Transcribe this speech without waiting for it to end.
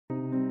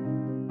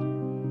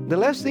The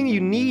last thing you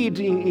need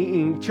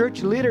in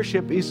church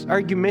leadership is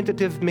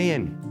argumentative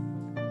men,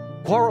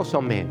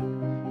 quarrelsome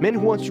men who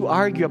want to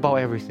argue about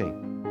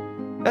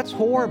everything. That's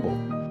horrible.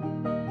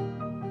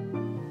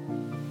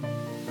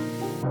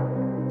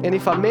 And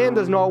if a man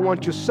does not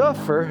want to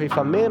suffer, if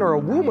a man or a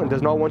woman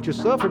does not want to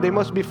suffer, they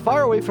must be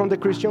far away from the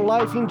Christian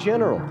life in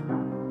general,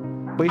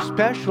 but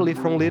especially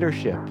from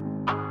leadership.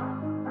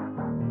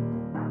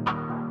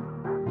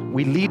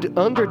 We lead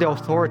under the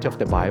authority of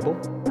the Bible.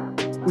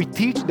 We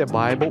teach the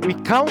Bible. We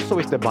counsel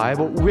with the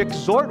Bible. We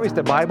exhort with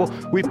the Bible.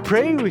 We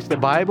pray with the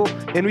Bible.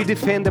 And we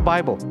defend the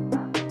Bible.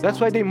 That's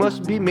why they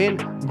must be men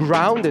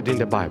grounded in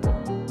the Bible.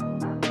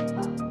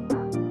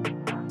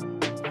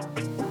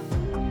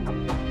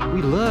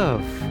 We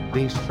love the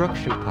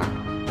instruction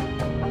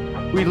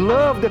part. We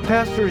love the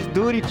pastor's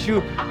duty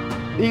to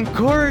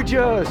encourage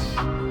us,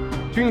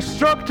 to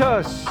instruct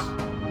us.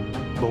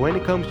 But when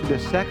it comes to the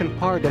second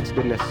part, that's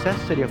the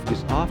necessity of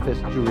this office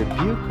to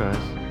rebuke us,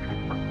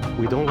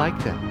 we don't like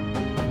that.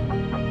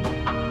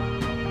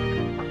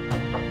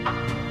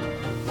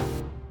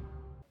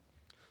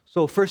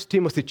 So 1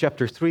 Timothy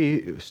chapter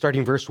 3,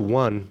 starting verse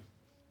 1.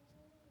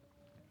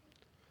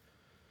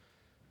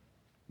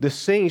 The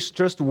saying is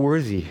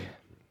trustworthy.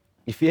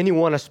 If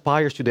anyone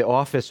aspires to the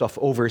office of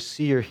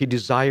overseer, he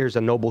desires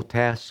a noble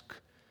task.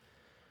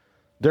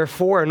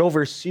 Therefore, an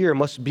overseer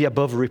must be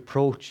above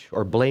reproach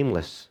or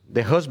blameless,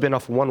 the husband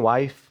of one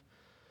wife,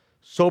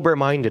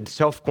 sober-minded,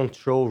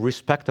 self-controlled,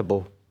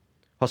 respectable,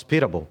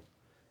 hospitable,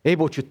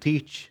 able to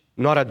teach,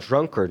 not a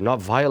drunkard,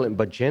 not violent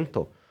but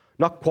gentle,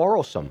 not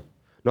quarrelsome,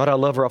 not a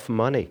lover of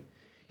money.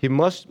 He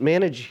must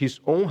manage his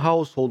own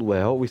household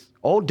well with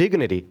all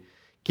dignity,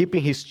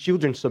 keeping his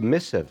children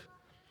submissive.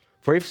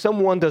 For if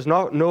someone does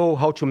not know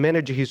how to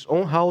manage his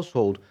own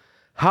household,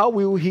 how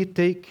will he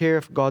take care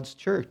of God's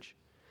church?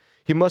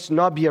 He must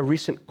not be a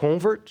recent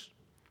convert,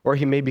 or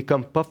he may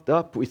become puffed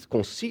up with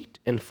conceit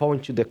and fall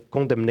into the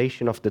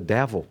condemnation of the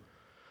devil.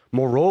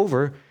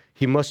 Moreover,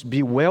 he must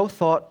be well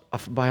thought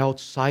of by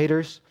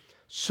outsiders,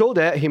 so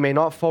that he may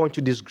not fall into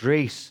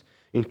disgrace,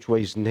 into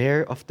a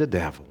snare of the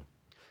devil.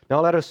 Now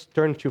let us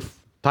turn to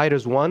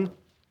Titus 1.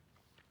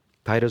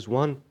 Titus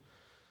 1,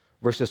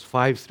 verses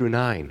 5 through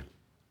 9.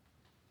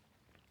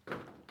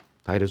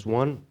 Titus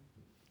 1.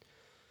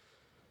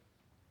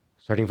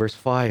 Starting verse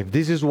 5,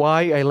 this is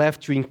why I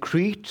left you in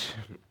Crete,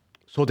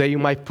 so that you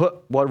might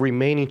put what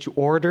remained into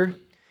order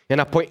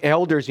and appoint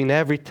elders in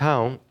every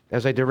town,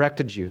 as I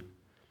directed you.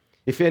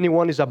 If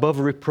anyone is above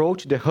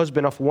reproach, the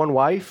husband of one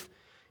wife,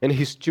 and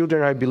his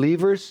children are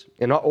believers,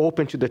 and not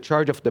open to the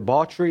charge of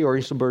debauchery or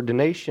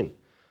insubordination.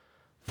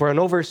 For an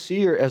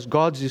overseer, as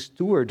God's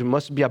steward,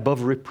 must be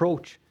above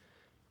reproach.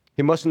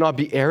 He must not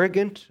be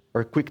arrogant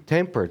or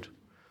quick-tempered,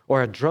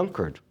 or a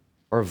drunkard,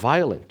 or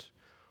violent,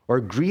 or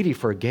greedy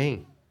for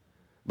gain,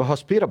 but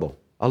hospitable,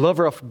 a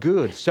lover of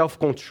good,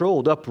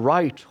 self-controlled,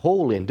 upright,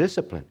 holy, and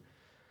disciplined.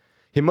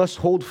 He must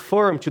hold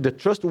firm to the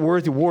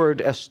trustworthy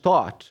word as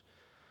taught,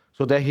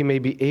 so that he may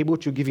be able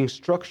to give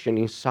instruction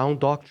in sound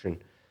doctrine,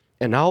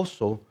 and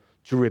also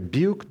to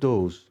rebuke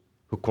those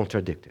who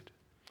contradict it.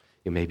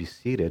 You may be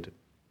seated.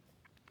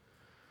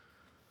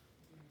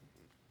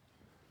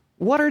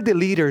 What are the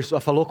leaders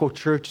of a local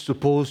church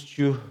supposed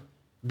to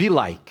be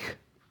like?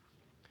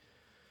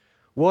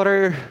 What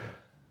are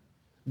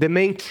the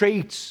main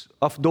traits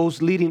of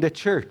those leading the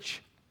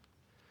church?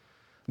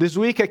 This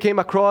week I came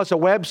across a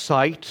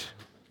website,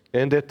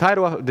 and the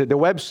title of the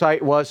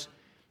website was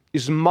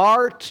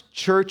Smart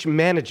Church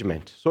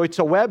Management. So it's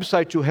a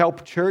website to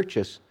help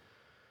churches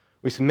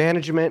with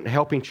management,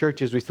 helping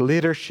churches with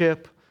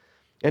leadership.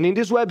 And in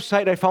this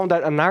website I found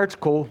an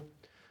article,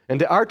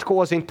 and the article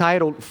was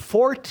entitled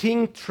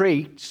 14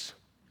 Traits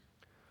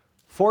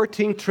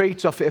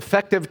of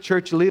Effective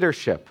Church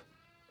Leadership.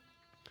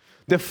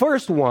 The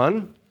first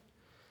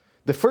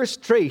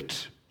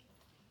trait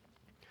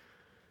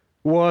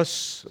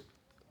was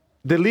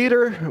the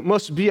leader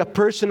must be a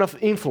person of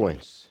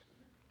influence.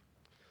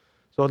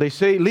 So they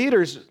say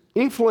leaders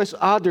influence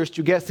others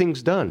to get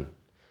things done.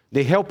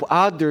 They help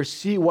others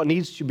see what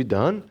needs to be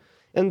done,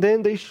 and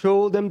then they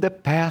show them the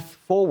path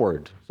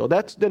forward. So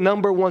that's the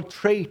number one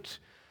trait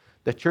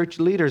that church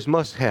leaders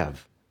must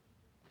have.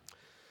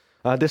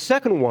 The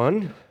second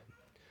one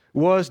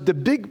was the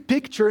big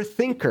picture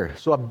thinker.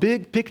 So a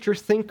big picture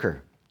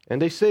thinker.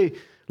 And they say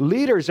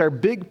leaders are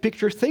big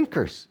picture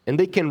thinkers, and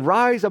they can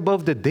rise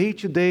above the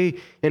day-to-day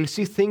and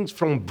see things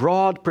from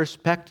broad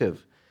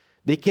perspective.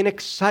 They can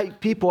excite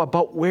people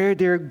about where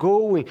they're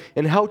going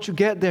and how to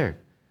get there.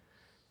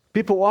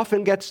 People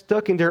often get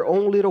stuck in their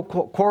own little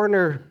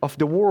corner of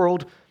the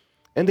world,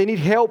 and they need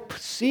help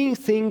seeing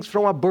things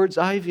from a bird's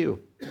eye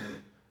view.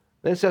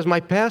 Then it says,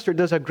 my pastor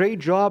does a great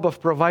job of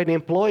providing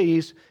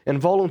employees and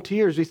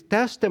volunteers with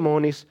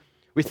testimonies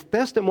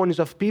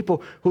of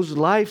people whose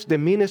lives the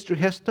ministry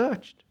has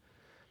touched.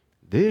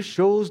 This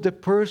shows the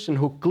person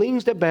who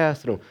cleans the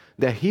bathroom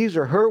that his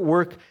or her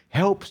work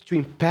helps to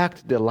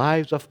impact the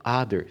lives of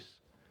others.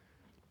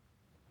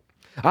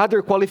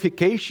 Other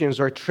qualifications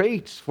or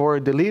traits for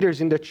the leaders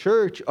in the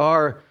church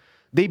are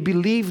they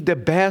believe the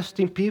best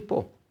in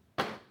people.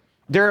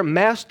 They're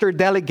master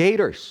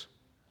delegators.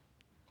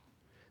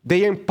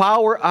 They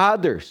empower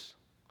others.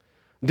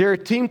 They're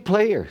team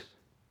players.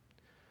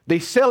 They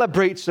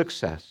celebrate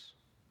success.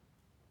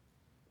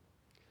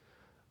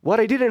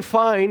 What I didn't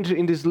find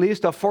in this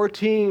list of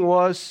 14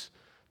 was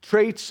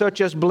traits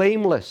such as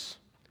blameless,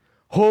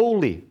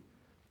 holy,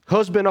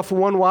 husband of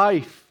one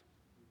wife,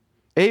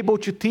 able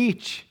to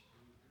teach,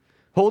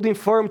 holding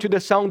firm to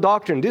the sound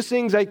doctrine. These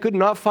things I could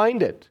not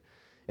find it.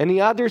 And in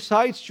other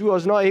sites too, I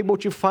was not able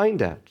to find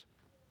that.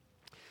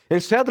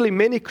 And sadly,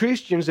 many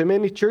Christians and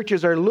many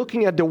churches are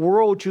looking at the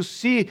world to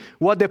see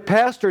what the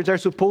pastors are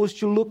supposed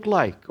to look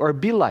like or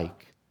be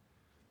like.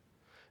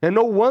 And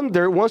no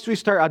wonder, once we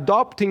start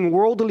adopting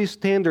worldly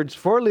standards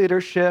for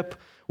leadership,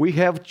 we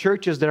have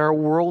churches that are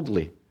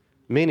worldly,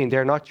 meaning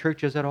they're not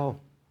churches at all.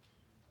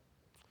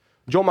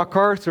 John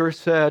MacArthur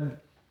said,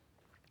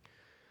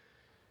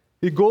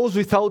 it goes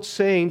without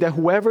saying that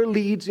whoever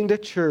leads in the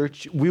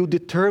church will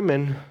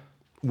determine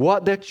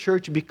what that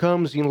church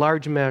becomes in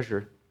large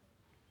measure.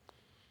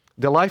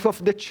 The life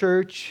of the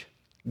church,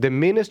 the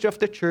ministry of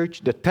the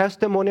church, the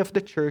testimony of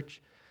the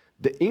church,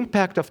 the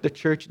impact of the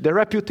church, the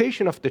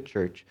reputation of the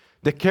church,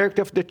 the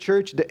character of the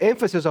church, the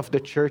emphasis of the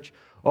church,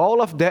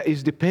 all of that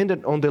is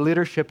dependent on the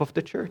leadership of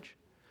the church.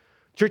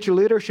 Church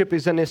leadership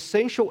is an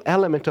essential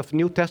element of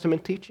New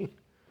Testament teaching.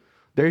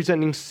 There is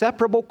an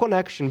inseparable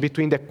connection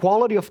between the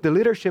quality of the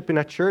leadership in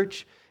a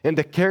church and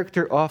the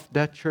character of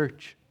that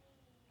church.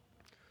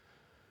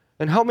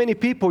 And how many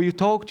people you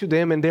talk to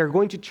them and they're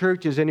going to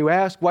churches and you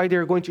ask why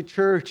they're going to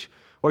church,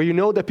 or you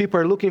know that people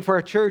are looking for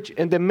a church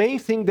and the main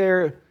thing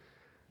they're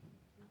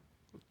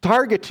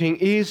targeting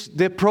is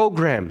the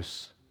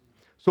programs.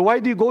 So why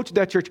do you go to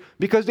that church?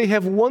 Because they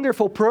have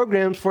wonderful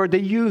programs for the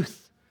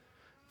youth,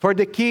 for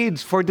the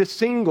kids, for the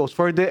singles,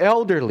 for the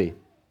elderly.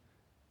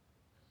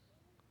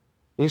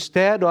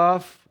 Instead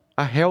of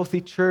a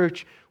healthy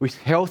church with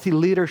healthy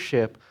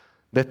leadership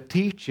that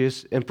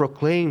teaches and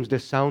proclaims the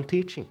sound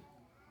teaching.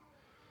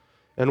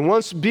 And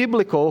once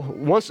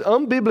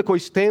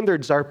unbiblical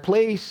standards are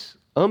placed,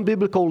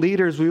 unbiblical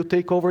leaders will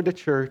take over the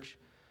church,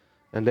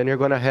 and then you're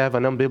going to have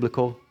an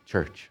unbiblical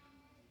church.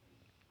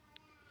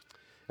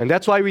 And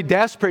that's why we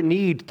desperately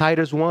need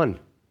Titus 1.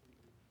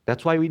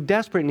 That's why we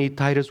desperately need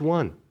Titus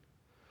 1.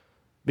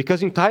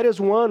 Because in Titus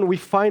 1, we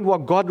find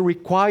what God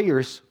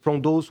requires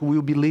from those who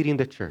will be leading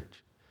the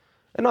church.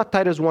 And not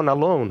Titus 1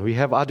 alone. We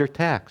have other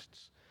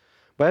texts.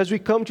 But as we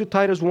come to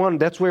Titus 1,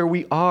 that's where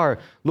we are.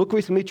 Look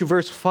with me to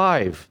verse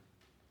 5.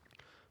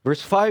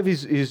 Verse 5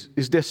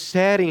 is the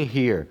setting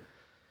here.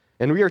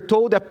 And we are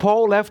told that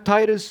Paul left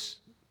Titus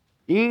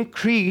in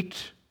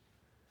Crete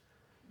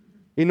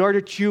in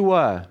order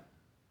to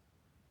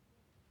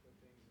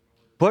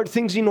put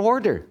things in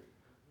order.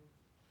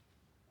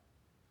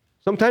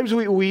 Sometimes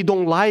we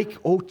don't like,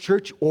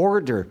 church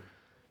order,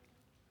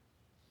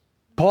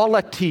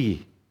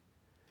 polity.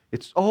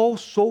 It's all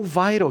so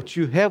vital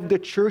to have the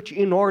church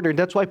in order.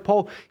 That's why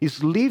Paul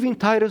is leaving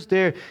Titus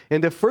there.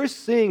 And the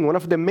first thing, one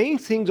of the main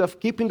things of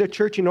keeping the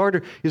church in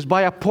order is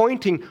by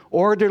appointing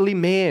orderly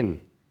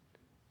men.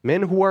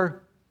 Men who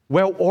are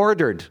well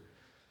ordered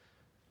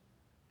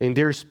in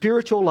their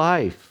spiritual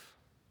life,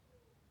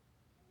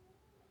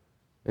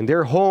 in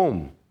their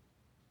home.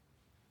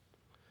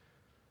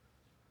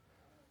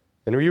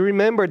 And we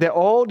remember that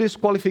all these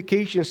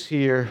qualifications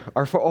here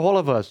are for all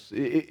of us.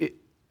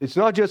 It's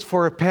not just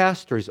for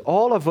pastors.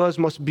 All of us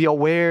must be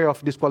aware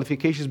of these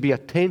qualifications, be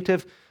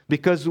attentive,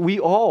 because we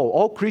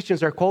all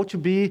Christians are called to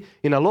be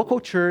in a local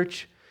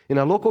church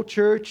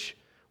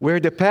where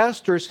the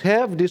pastors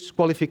have these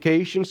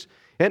qualifications,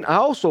 and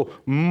also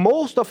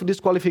most of these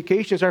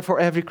qualifications are for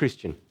every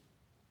Christian.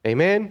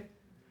 Amen?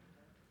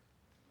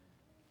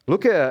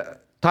 Look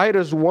at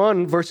Titus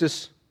 1,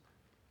 verses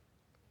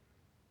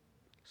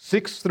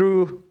 6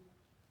 through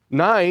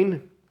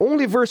 9,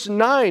 only verse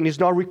 9 is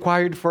not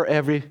required for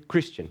every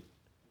Christian.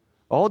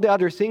 All the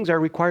other things are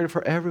required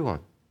for everyone.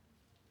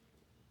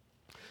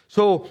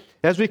 So,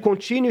 as we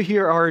continue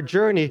here our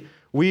journey,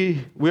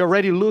 we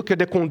already look at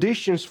the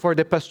conditions for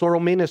the pastoral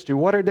ministry.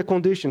 What are the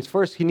conditions?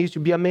 First, he needs to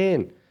be a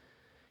man.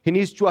 He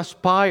needs to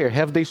aspire,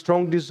 have the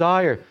strong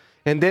desire.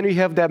 And then we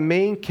have that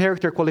main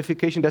character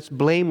qualification that's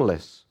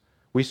blameless.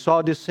 We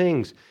saw these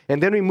things.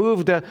 And then we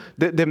move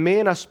the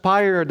man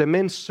aspire, the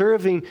man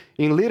serving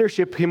in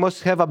leadership, he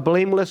must have a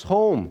blameless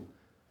home.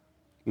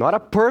 Not a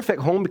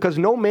perfect home, because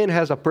no man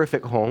has a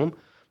perfect home,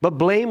 but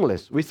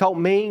blameless, without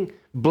main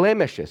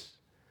blemishes.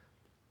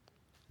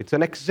 It's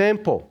an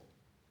example.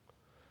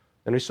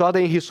 And we saw that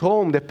in his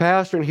home, the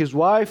pastor and his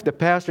wife, the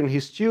pastor and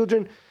his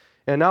children,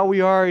 and now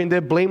we are in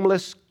the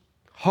blameless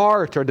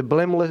heart or the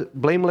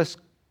blameless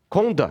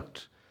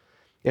conduct.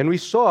 And we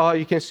saw,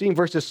 you can see in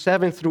verses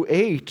 7 through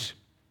 8,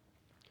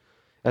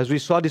 as we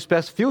saw these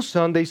past few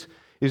Sundays,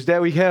 is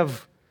that we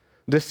have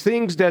the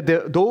things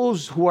that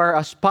those who are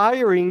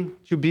aspiring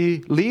to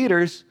be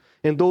leaders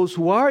and those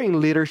who are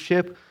in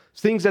leadership,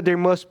 things that they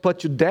must put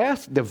to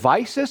death, the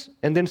vices,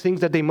 and then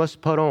things that they must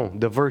put on,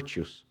 the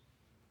virtues.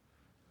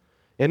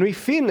 And we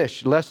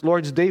finished last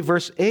Lord's Day,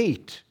 verse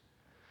 8.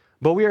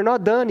 But we are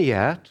not done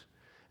yet.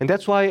 And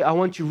that's why I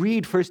want to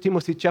read 1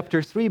 Timothy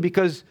chapter 3,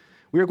 because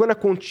we are going to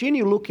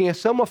continue looking at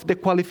some of the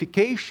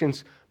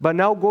qualifications, but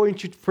now going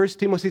to 1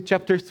 Timothy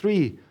chapter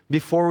 3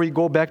 before we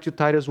go back to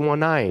Titus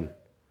 1:9.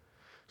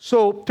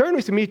 So turn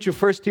with me to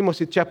 1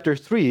 Timothy chapter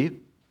 3.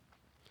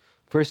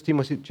 1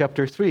 Timothy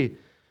chapter 3.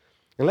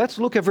 And let's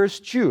look at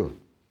verse 2.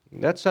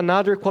 That's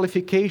another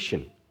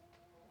qualification.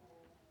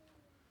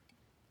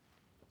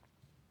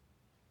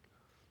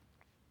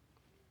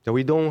 That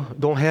we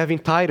don't have in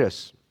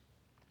Titus.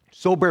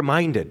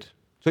 Sober-minded.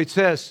 So it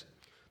says,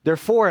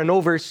 therefore, an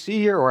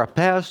overseer or a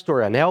pastor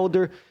or an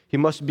elder, he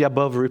must be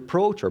above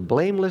reproach or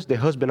blameless, the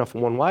husband of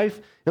one wife.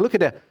 And look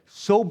at that,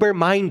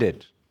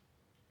 sober-minded.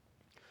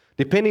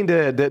 Depending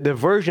the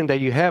version that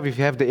you have, if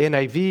you have the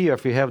NIV or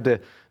if you have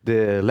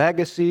the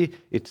Legacy,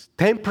 it's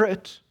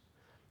temperate.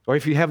 Or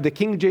if you have the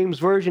King James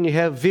Version, you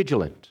have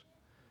vigilant.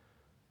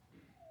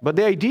 But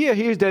the idea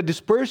here is that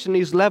this person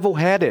is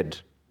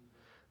level-headed.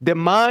 The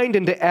mind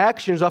and the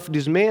actions of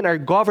this man are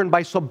governed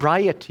by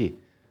sobriety.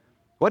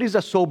 What is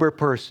a sober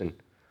person?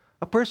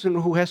 A person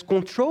who has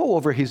control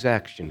over his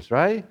actions,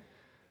 right?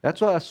 That's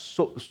what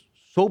a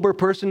sober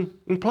person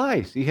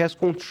implies. He has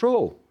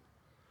control.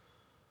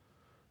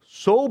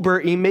 Sober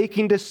in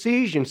making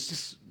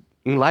decisions,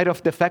 in light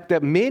of the fact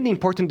that many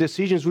important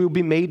decisions will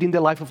be made in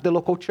the life of the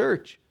local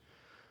church.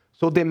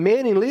 So the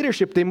men in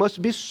leadership, they must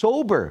be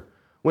sober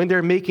when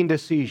they're making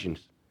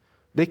decisions.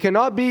 They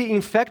cannot be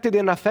infected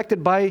and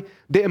affected by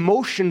the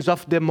emotions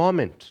of the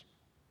moment.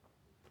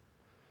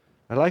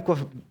 I like what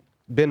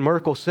Ben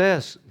Merkel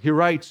says. He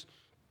writes,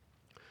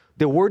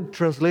 the word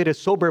translated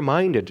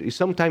sober-minded is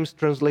sometimes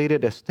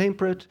translated as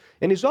temperate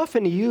and is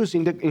often used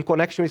in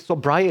connection with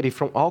sobriety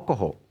from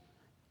alcohol.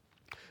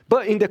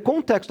 But in the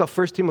context of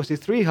 1 Timothy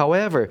 3,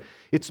 however,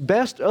 it's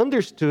best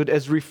understood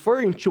as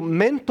referring to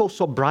mental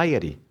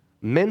sobriety.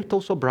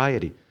 Mental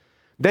sobriety.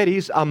 That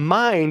is, a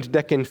mind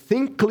that can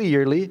think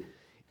clearly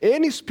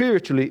and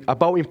spiritually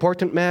about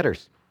important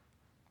matters.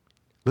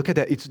 Look at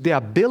that. It's the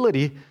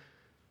ability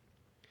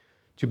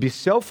to be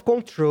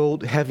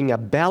self-controlled, having a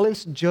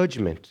balanced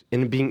judgment,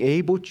 and being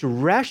able to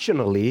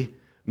rationally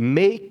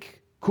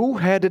make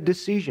cool-headed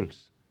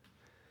decisions.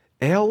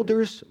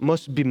 Elders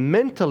must be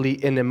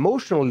mentally and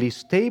emotionally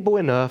stable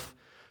enough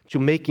to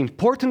make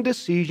important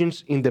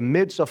decisions in the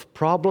midst of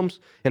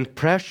problems and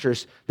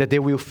pressures that they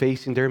will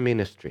face in their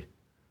ministry.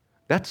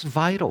 That's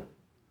vital.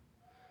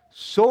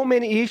 So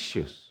many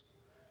issues,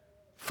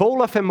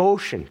 full of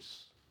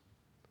emotions.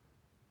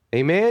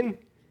 Amen?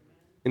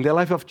 In the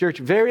life of church,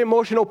 very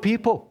emotional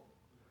people,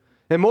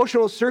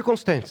 emotional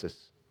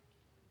circumstances.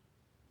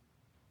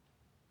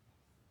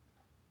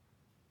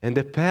 And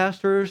the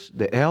pastors,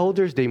 the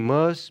elders, they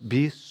must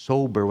be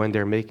sober when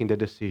they're making the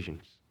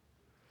decisions.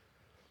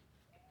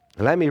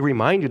 Let me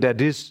remind you that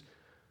this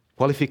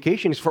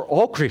qualification is for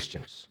all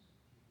Christians.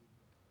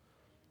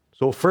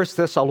 So 1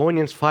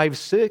 Thessalonians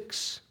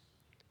 5:6,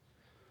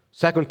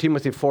 2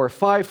 Timothy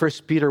 4:5,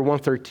 1 Peter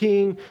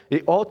 1:13,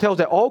 it all tells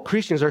that all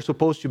Christians are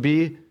supposed to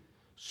be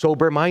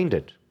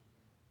sober-minded.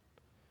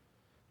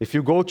 If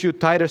you go to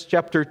Titus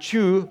chapter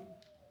 2,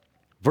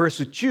 verse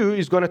 2,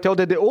 it's going to tell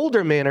that the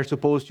older men are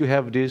supposed to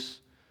have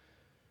this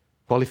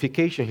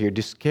qualification here,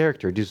 this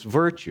character, this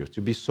virtue,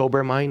 to be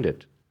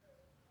sober-minded.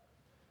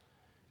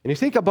 And you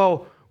think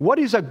about what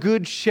is a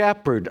good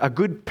shepherd, a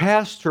good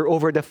pastor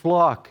over the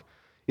flock,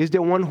 is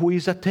the one who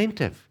is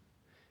attentive.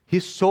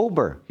 He's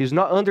sober. He's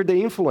not under the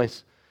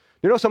influence.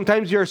 You know,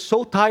 sometimes you're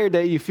so tired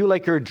that you feel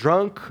like you're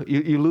drunk,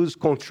 you lose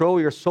control,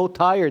 you're so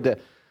tired that,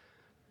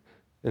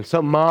 and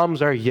some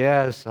moms are,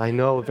 yes, I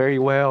know very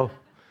well,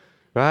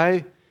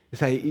 right?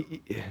 It's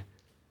like,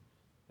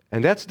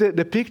 and that's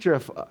the picture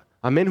of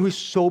a man who is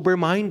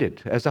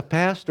sober-minded. As a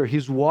pastor,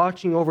 he's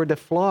watching over the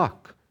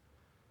flock.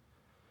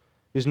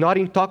 He's not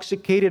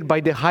intoxicated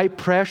by the high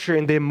pressure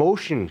and the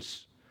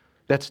emotions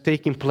that's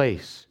taking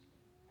place.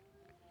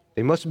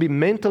 They must be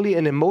mentally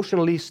and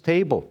emotionally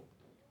stable.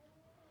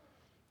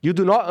 You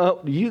do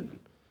not,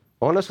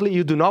 honestly,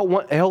 you do not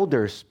want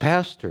elders,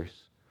 pastors,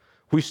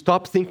 who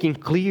stop thinking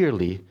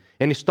clearly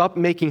and stop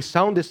making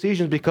sound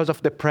decisions because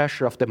of the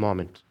pressure of the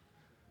moment.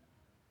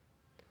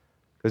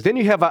 Because then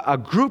you have a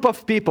group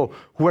of people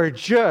who are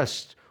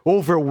just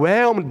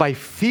overwhelmed by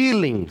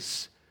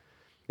feelings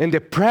and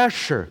the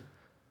pressure.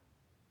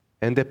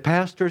 And the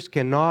pastors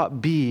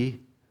cannot be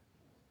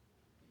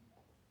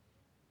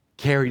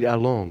carried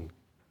along.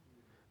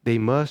 They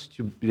must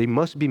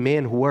be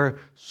men who are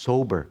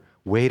sober.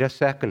 Wait a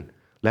second.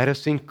 Let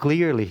us think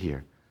clearly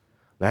here.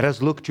 Let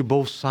us look to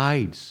both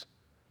sides.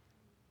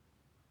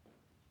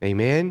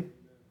 Amen?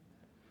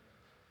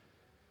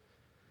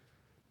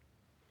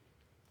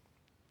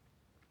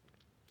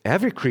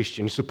 Every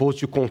Christian is supposed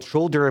to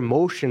control their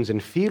emotions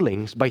and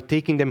feelings by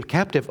taking them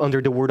captive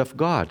under the Word of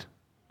God.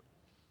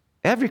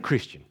 Every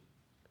Christian.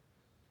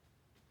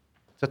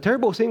 It's a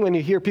terrible thing when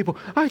you hear people,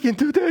 I can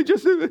do that,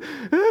 just...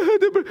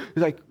 It's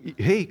like,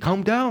 hey,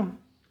 calm down.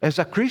 As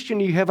a Christian,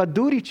 you have a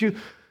duty to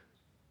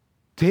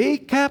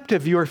take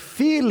captive your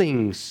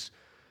feelings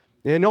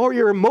and all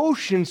your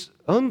emotions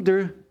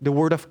under the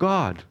Word of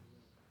God.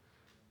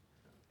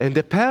 And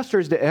the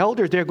pastors, the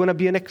elders, they're going to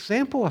be an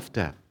example of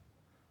that.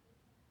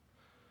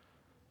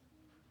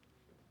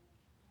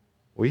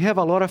 We have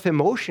a lot of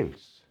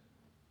emotions.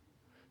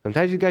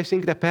 Sometimes you guys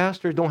think that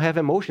pastors don't have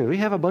emotions. We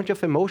have a bunch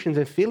of emotions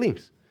and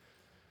feelings.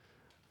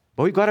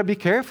 But we got to be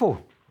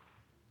careful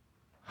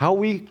how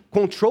we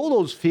control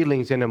those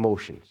feelings and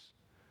emotions.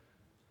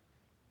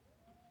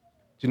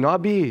 To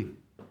not be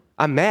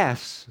a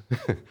mess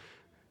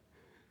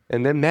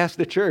and then mess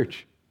the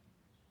church.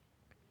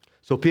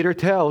 So Peter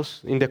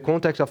tells, in the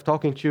context of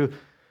talking to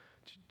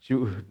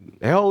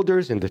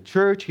elders in the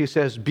church, he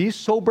says, be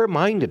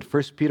sober-minded,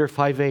 1 Peter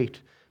 5:8.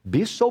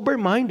 Be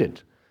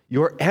sober-minded.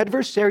 Your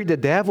adversary, the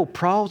devil,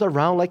 prowls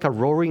around like a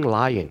roaring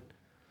lion,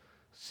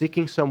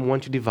 seeking someone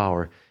to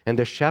devour. And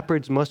the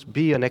shepherds must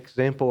be an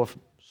example of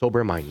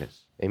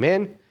sober-mindedness.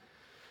 Amen?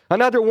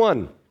 Another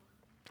one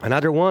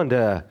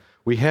that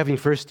we have in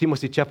 1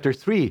 Timothy chapter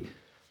 3,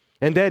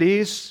 and that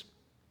is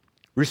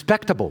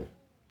respectable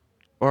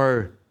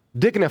or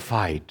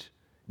dignified,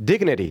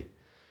 dignity.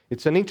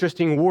 It's an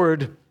interesting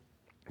word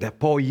that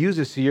Paul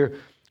uses here,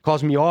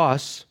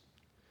 kosmios,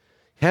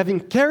 having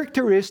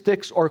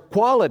characteristics or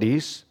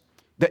qualities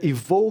that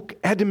evoke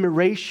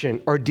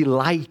admiration or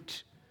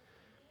delight,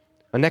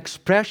 an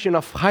expression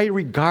of high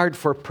regard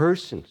for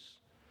persons.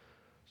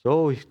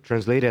 So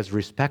translated as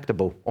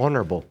respectable,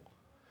 honorable.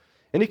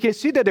 And you can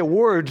see that the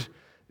word,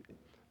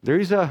 there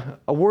is a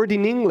word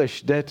in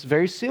English that's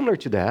very similar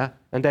to that,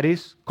 and that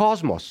is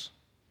cosmos.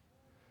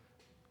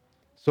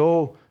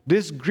 So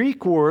this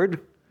Greek word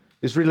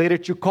is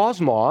related to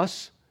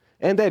cosmos,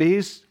 and that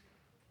is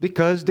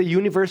because the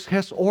universe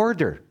has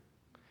order.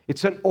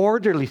 It's an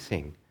orderly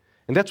thing.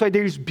 And that's why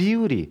there is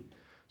beauty.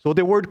 So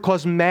the word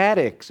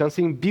cosmetic,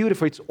 something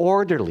beautiful, it's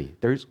orderly.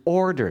 There is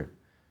order.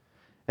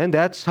 And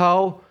that's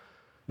how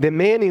the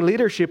men in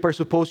leadership are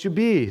supposed to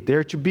be.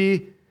 They're to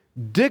be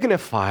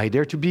dignified.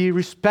 They're to be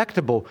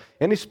respectable.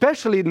 And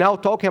especially now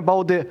talking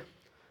about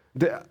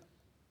the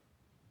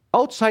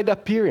outside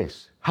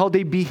appearance, how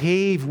they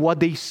behave, what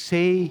they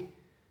say,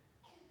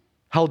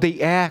 how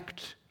they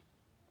act.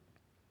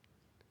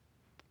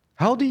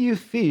 How do you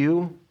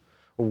feel,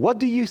 or what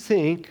do you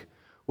think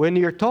when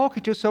you're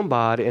talking to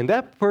somebody and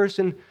that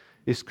person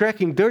is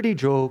cracking dirty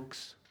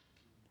jokes,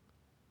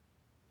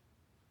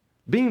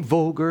 being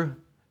vulgar,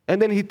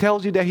 and then he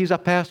tells you that he's a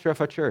pastor of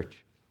a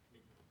church?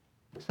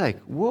 It's like,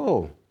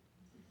 whoa.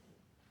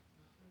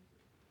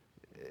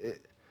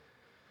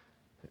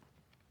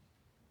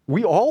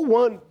 We all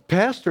want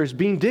pastors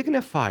being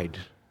dignified,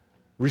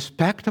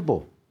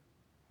 respectable.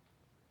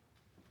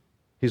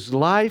 His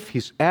life,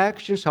 his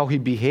actions, how he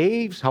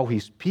behaves, how he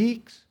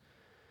speaks,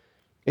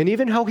 and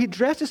even how he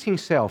dresses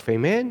himself,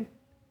 amen?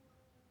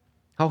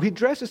 How he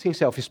dresses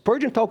himself.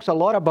 Spurgeon talks a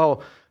lot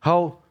about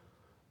how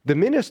the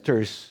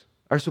ministers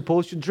are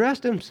supposed to dress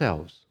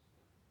themselves.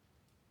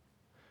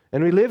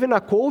 And we live in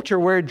a culture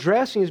where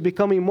dressing is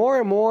becoming more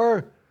and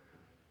more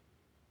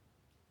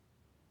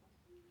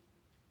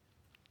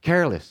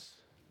careless.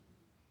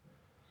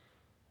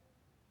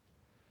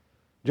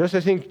 Just, I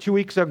think, 2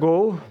 weeks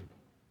ago,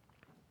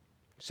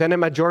 Senate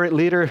Majority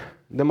Leader,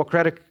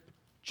 Democratic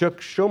Chuck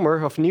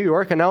Schumer of New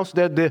York announced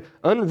that the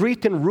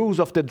unwritten rules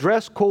of the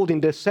dress code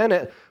in the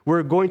Senate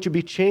were going to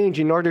be changed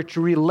in order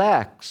to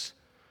relax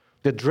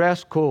the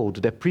dress code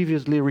that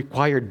previously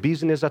required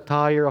business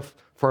attire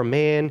for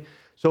men.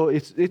 So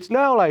it's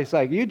now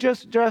like, you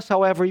just dress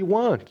however you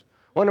want.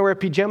 Want to wear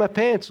pajama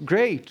pants?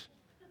 Great.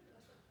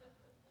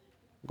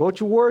 Go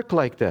to work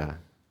like that.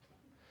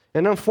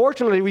 And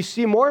unfortunately, we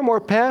see more and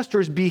more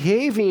pastors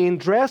behaving and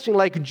dressing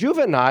like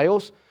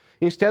juveniles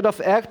instead of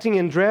acting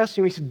and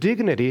dressing with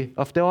dignity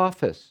of the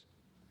office.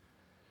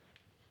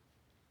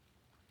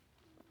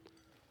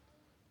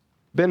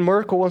 Ben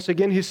Merkel, once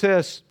again, he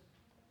says,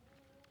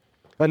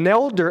 an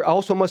elder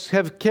also must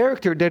have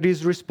character that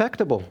is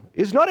respectable.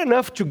 It's not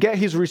enough to get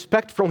his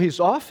respect from his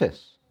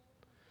office.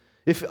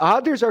 If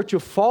others are to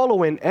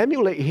follow and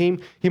emulate him,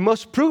 he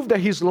must prove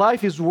that his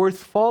life is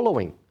worth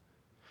following.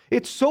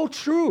 It's so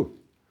true.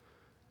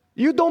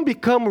 You don't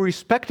become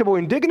respectable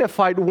and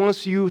dignified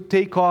once you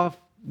take off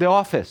the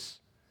office.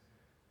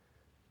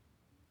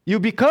 You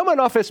become an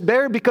office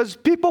bearer because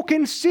people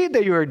can see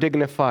that you are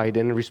dignified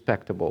and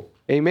respectable.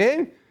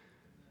 Amen?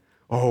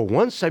 Oh,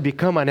 once I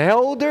become an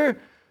elder,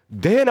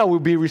 then I will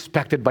be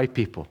respected by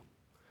people.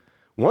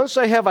 Once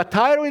I have a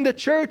title in the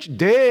church,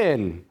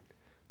 then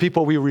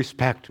people will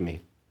respect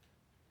me.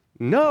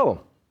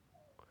 No.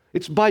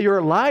 It's by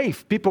your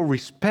life. People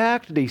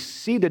respect, they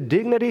see the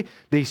dignity,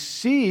 they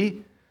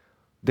see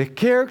the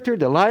character,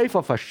 the life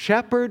of a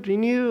shepherd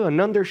in you, an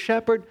under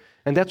shepherd,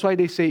 and that's why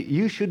they say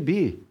you should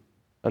be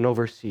an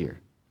overseer.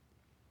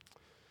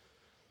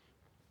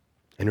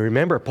 And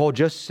remember, Paul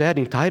just said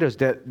in Titus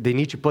that they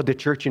need to put the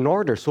church in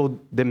order. So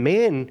the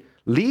men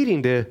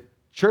leading the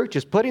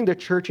churches, putting the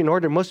church in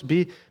order, must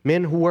be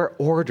men who are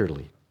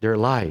orderly, their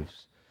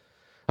lives.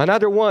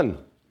 Another one,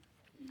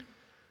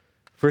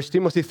 1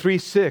 Timothy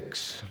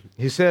 3:6,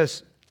 he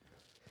says,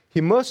 he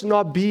must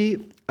not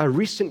be a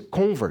recent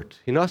convert.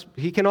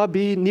 He cannot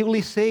be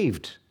newly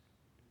saved.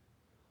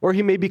 or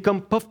he may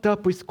become puffed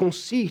up with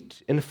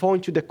conceit and fall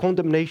into the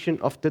condemnation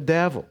of the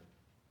devil.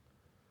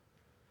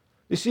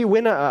 You see,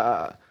 when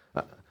a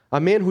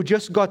man who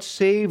just got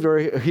saved or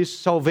his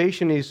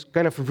salvation is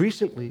kind of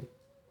recently,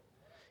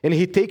 and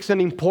he takes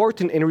an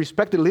important and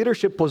respected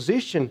leadership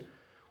position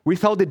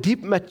without the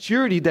deep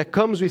maturity that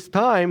comes with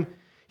time,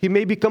 he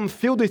may become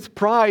filled with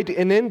pride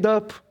and end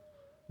up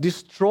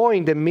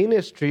destroying the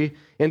ministry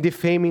and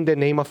defaming the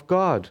name of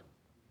God.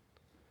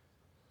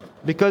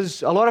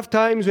 Because a lot of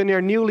times when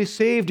you're newly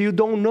saved, you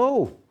don't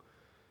know.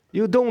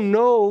 You don't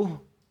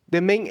know the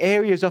main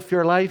areas of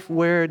your life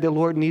where the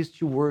Lord needs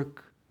to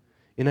work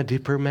in a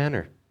deeper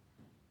manner.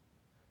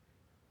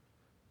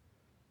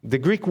 The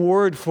Greek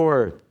word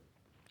for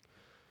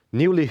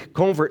newly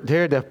convert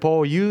there that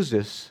Paul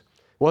uses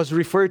was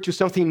referred to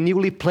something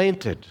newly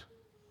planted.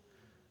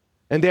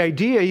 And the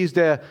idea is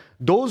that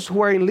those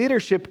who are in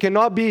leadership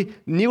cannot be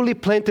newly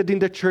planted in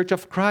the church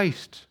of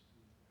Christ.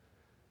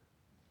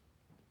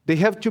 They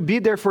have to be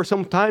there for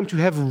some time to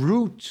have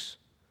roots,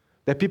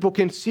 that people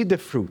can see the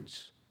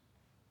fruits.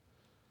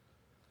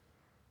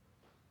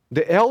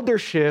 The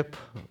eldership,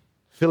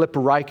 Philip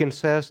Ryken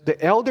says, the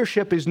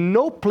eldership is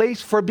no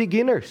place for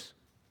beginners.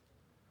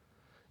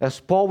 As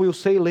Paul will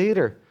say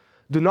later,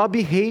 do not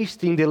be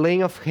hasty in the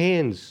laying of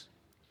hands.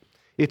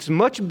 It's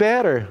much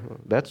better,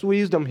 that's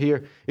wisdom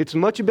here, it's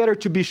much better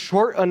to be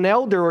short an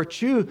elder or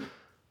two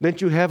than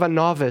to have a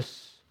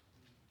novice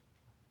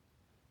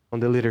on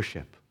the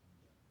leadership.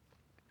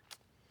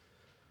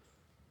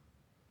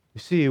 You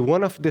see,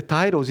 one of the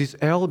titles is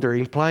elder,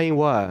 implying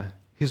what?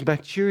 His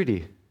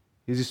maturity,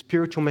 his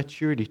spiritual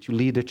maturity to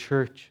lead the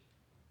church.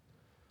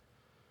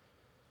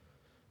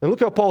 And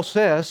look what Paul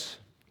says,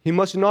 he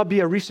must not be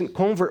a recent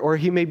convert, or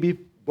he may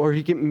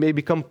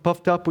become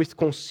puffed up with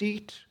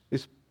conceit,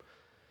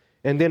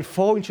 and then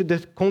fall into the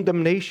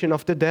condemnation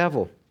of the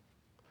devil.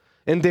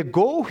 And the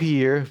goal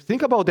here,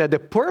 think about that, the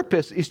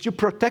purpose is to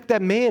protect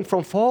that man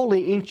from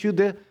falling into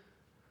the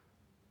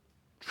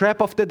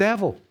trap of the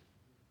devil.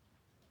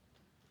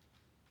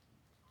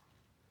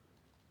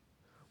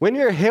 When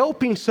you're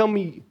helping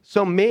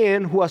some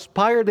man who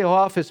aspire the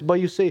office, but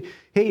you say,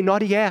 hey,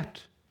 not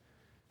yet.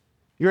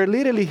 You're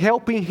literally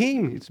helping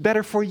him. It's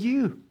better for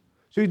you.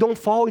 So you don't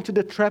fall into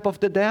the trap of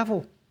the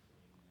devil.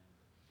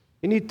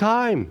 You need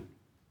time.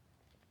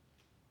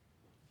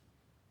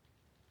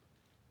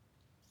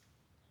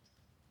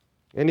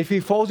 And if he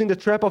falls in the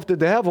trap of the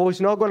devil,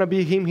 it's not going to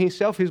be him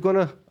himself. He's going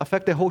to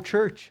affect the whole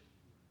church.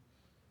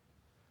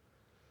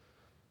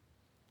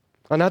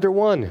 Another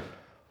one.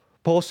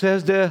 Paul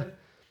says that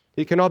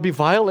he cannot be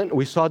violent.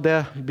 We saw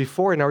that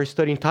before in our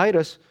study in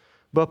Titus.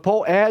 But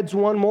Paul adds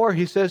one more.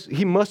 He says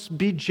he must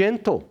be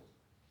gentle.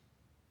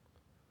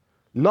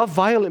 Not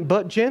violent,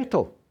 but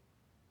gentle.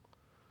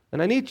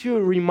 And I need to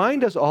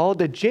remind us all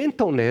that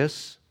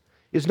gentleness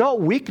is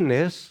not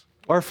weakness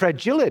or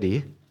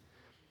fragility.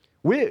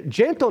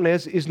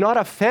 Gentleness is not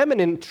a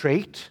feminine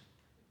trait.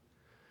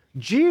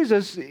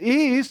 Jesus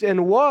is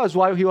and was,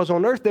 while he was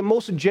on earth, the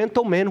most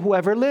gentle man who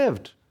ever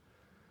lived.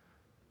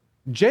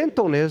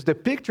 Gentleness, the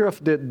picture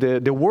of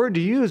the word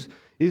used,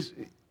 is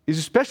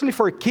especially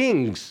for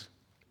kings,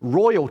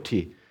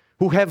 royalty,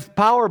 who have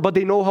power, but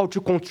they know how to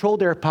control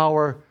their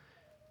power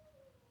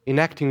in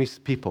acting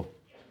with people.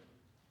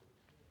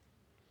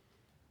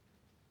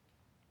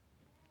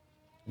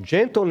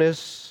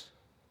 Gentleness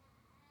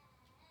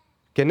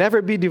can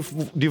never be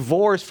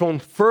divorced from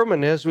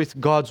firmness with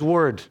God's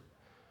word.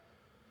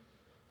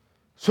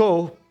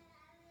 So,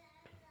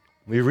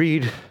 we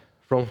read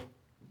from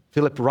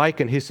Philip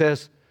Ryken, he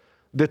says,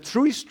 the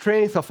true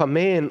strength of a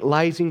man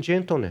lies in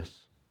gentleness.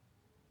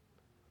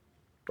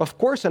 Of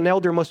course, an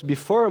elder must be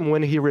firm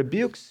when he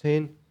rebukes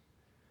sin.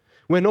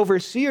 When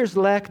overseers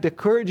lack the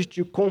courage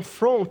to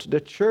confront,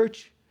 the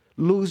church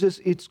loses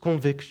its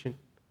conviction.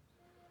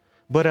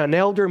 But an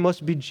elder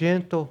must be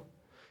gentle.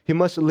 He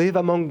must live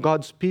among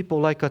God's people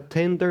like a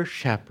tender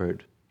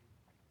shepherd.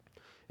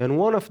 And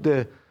one of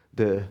the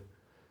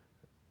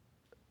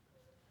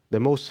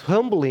most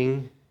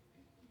humbling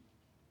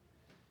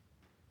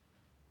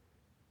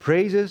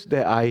praises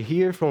that I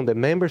hear from the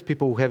members,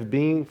 people who have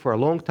been for a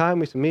long time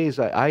with me, is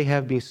I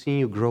have been seeing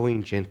you grow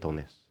in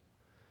gentleness.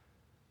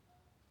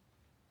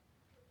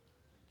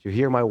 To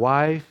hear my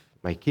wife,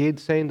 my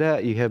kids saying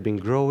that, you have been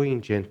growing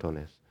in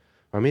gentleness.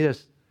 For me,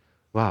 that's,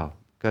 wow,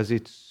 because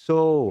it's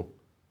so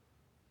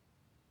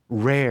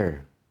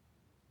rare.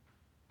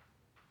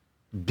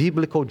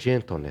 Biblical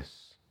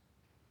gentleness.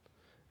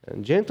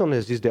 And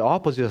gentleness is the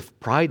opposite of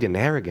pride and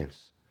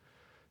arrogance.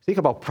 Think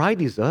about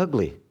pride is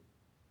ugly.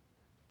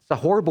 It's a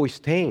horrible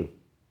stain.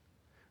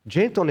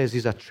 Gentleness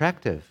is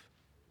attractive.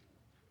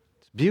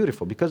 It's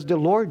beautiful because the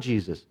Lord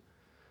Jesus,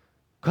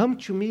 come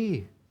to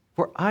me,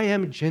 for I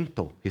am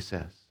gentle, he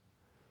says.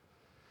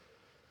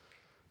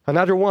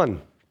 Another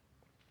one.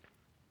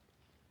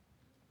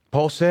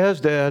 Paul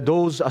says that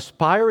those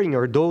aspiring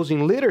or those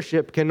in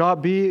leadership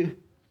cannot be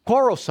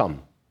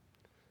quarrelsome,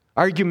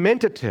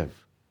 argumentative.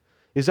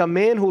 Is a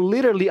man who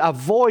literally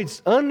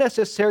avoids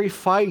unnecessary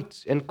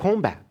fights and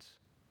combats.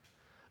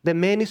 The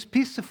man is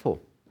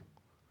peaceful.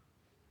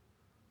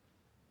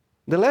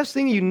 The last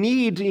thing you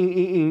need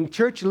in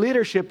church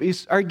leadership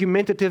is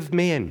argumentative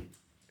men,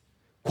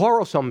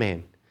 quarrelsome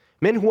men,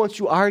 men who want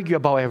to argue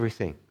about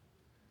everything.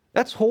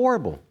 That's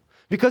horrible,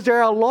 because there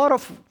are a lot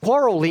of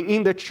quarreling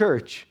in the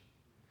church.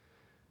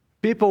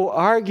 People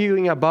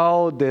arguing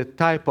about the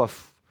type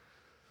of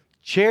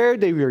chair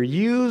they were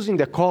using,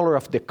 the color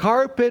of the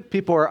carpet.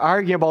 People are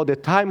arguing about the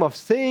time of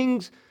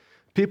things.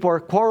 People are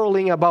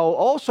quarreling about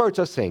all sorts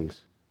of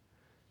things.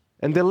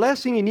 And the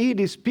last thing you need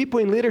is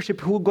people in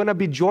leadership who are going to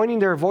be joining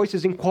their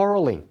voices in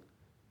quarreling.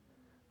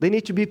 They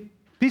need to be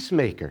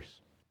peacemakers.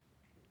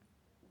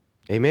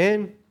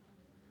 Amen?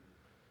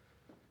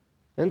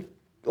 And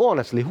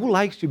honestly, who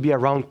likes to be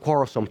around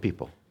quarrelsome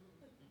people?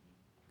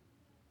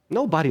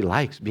 Nobody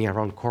likes being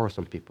around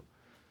quarrelsome people.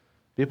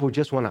 People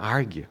just want to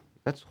argue.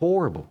 That's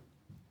horrible.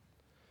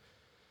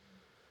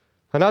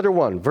 Another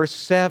one, verse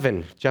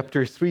 7,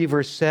 chapter 3,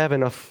 verse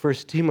 7 of 1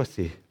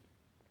 Timothy.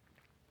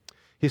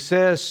 He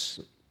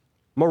says,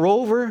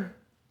 moreover,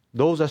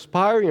 those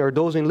aspiring or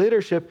those in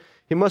leadership,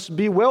 he must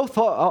be well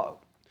thought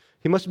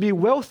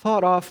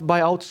of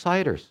by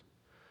outsiders,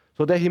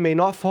 so that he may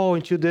not fall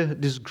into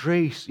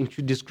disgrace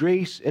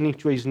and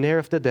into a snare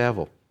of the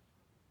devil.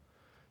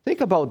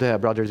 Think about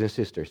that, brothers and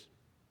sisters.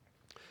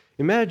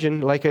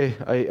 Imagine, like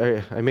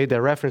I made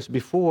that reference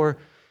before,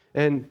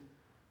 and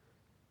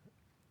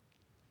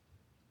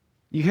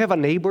you have a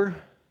neighbor.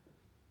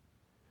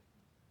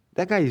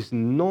 That guy is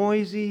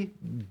noisy,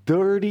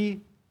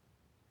 dirty,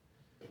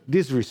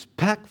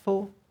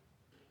 disrespectful,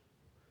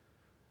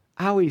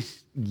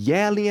 always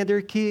yelling at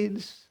their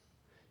kids.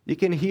 You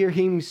can hear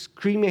him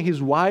screaming at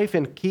his wife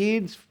and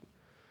kids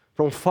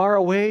from far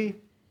away.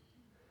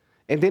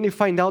 And then you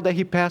find out that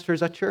he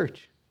pastors a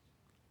church.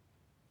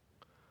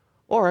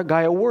 Or a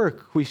guy at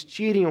work who is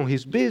cheating on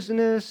his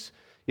business,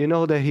 you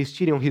know that he's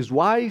cheating on his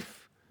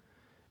wife,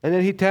 and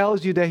then he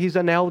tells you that he's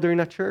an elder in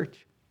a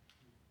church.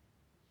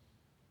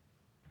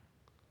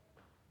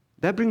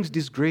 That brings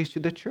disgrace to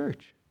the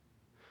church.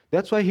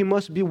 That's why he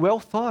must be well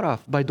thought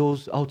of by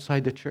those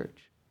outside the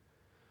church.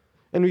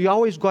 And we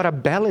always got to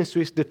balance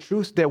with the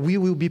truth that we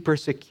will be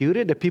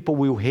persecuted, that people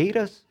will hate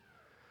us.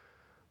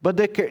 But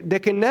there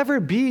can never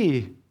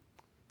be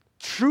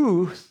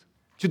truth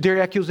to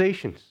their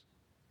accusations.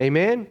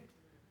 Amen?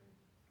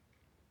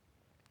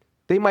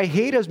 They might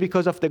hate us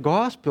because of the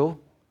gospel,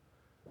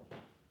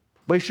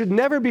 but it should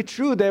never be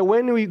true that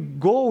when we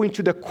go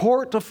into the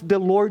court of the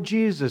Lord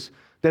Jesus,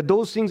 that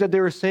those things that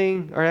they were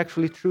saying are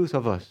actually truth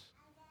of us.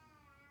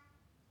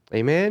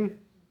 Amen?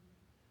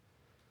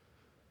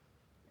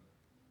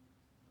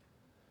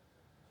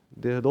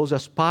 Those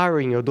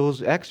aspiring or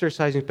those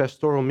exercising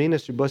pastoral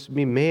ministry must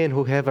be men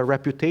who have a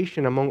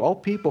reputation among all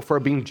people for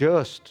being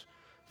just,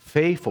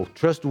 faithful,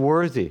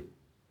 trustworthy.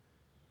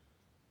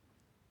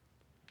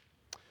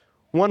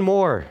 One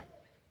more.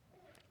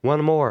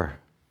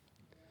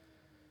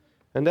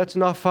 And that's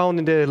not found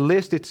in the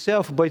list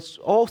itself, but it's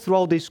all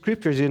throughout the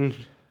scriptures in,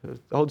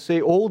 I would say,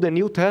 Old and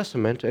New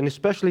Testament, and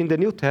especially in the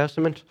New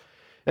Testament,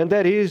 and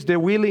that is the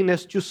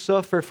willingness to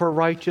suffer for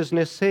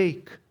righteousness'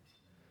 sake.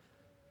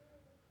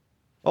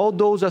 All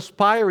those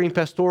aspiring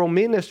pastoral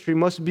ministry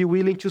must be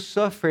willing to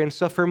suffer and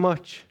suffer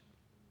much.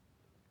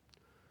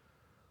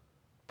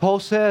 Paul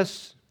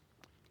says,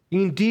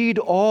 indeed,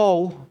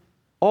 all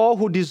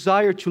who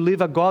desire to live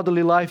a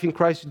godly life in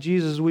Christ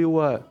Jesus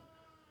will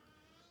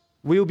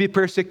be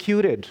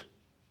persecuted.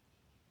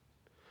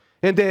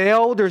 And the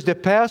elders, the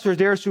pastors,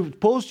 they are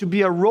supposed to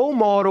be a role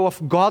model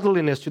of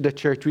godliness to the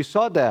church. We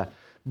saw that.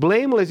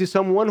 Blameless is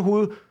someone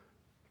who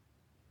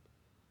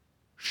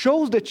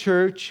shows the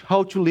church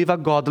how to live a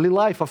godly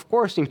life. Of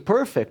course,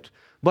 imperfect,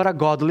 but a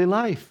godly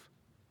life.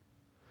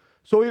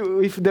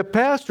 So if the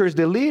pastors,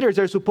 the leaders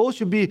are supposed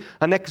to be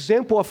an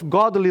example of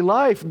godly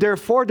life,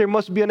 therefore there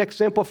must be an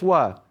example of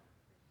what?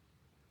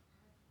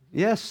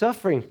 Yes,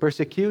 suffering,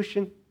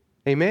 persecution.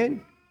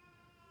 Amen?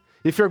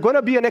 If you're going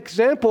to be an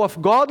example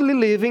of godly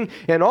living,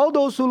 and all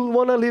those who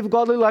want to live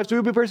godly lives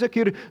will be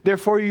persecuted,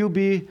 therefore you'll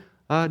be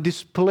a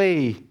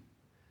display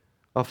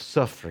of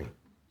suffering.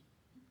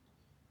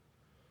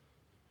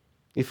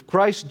 If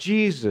Christ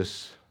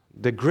Jesus,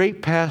 the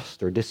great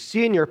pastor, the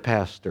senior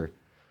pastor,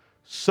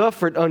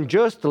 suffered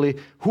unjustly,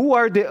 who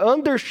are the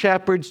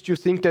under-shepherds to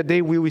think that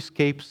they will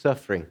escape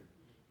suffering?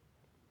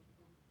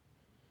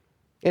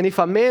 And if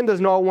a man does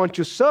not want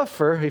to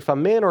suffer, if a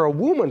man or a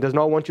woman does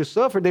not want to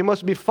suffer, they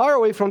must be far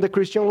away from the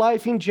Christian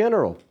life in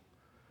general,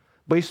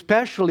 but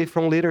especially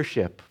from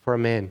leadership for a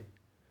man.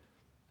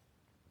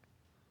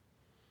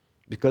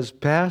 Because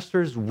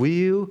pastors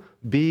will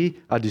be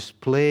a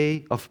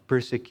display of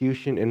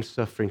persecution and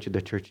suffering to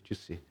the church to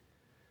see.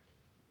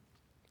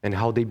 And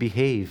how they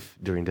behave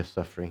during the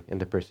suffering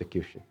and the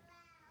persecution.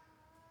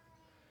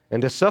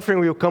 And the suffering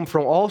will come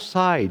from all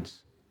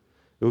sides.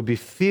 It will be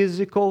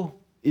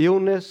physical,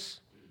 illness,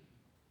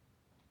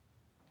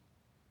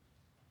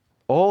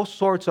 all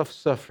sorts of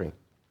suffering.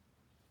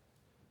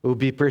 It will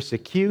be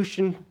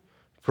persecution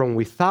from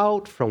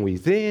without, from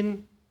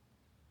within.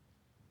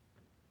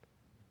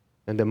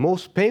 And the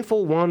most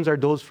painful ones are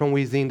those from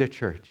within the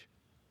church.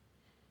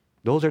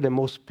 Those are the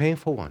most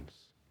painful ones.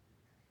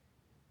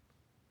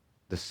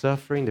 the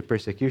suffering, the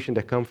persecution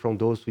that come from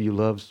those who you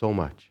love so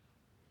much.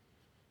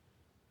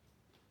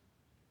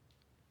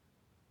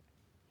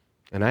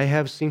 And I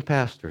have seen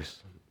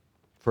pastors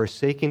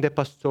forsaking the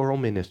pastoral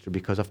ministry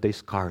because of the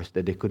scars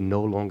that they could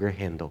no longer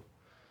handle,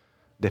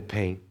 the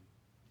pain.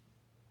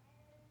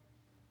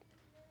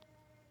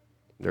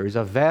 There is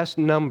a vast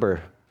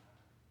number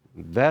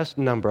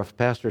of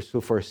pastors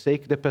who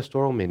forsake the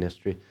pastoral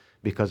ministry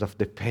because of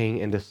the pain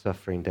and the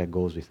suffering that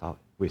goes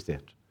with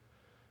it.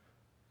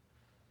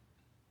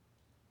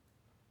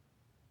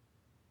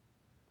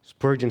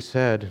 Spurgeon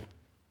said,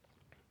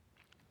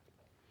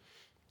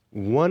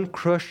 one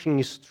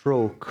crushing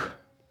stroke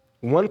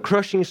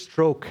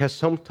has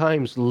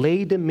sometimes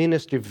laid the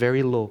ministry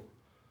very low.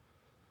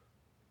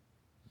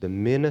 The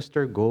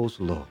minister goes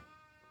low.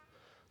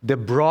 The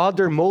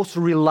brother most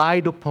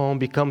relied upon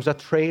becomes a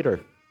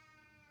traitor.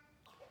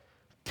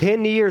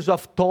 10 years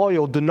of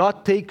toil do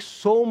not take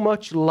so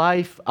much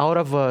life out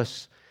of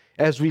us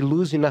as we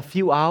lose in a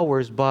few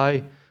hours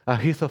by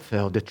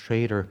Ahithophel, the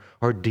traitor,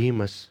 or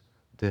Demas,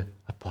 the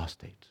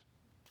apostate.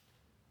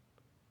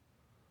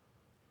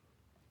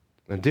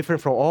 And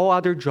different from all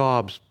other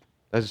jobs,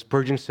 as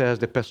Spurgeon says,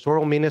 the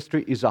pastoral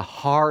ministry is a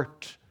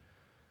heart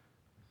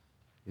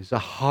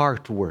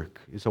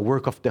work. It's a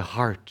work of the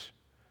heart.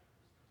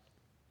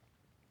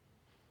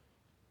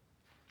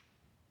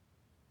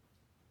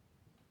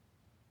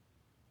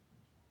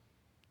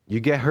 You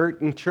get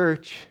hurt in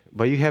church,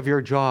 but you have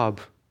your job,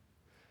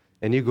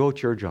 and you go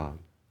to your job.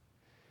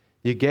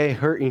 You get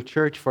hurt in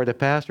church for the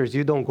pastors,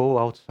 you don't go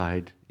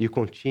outside. You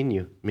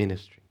continue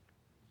ministry.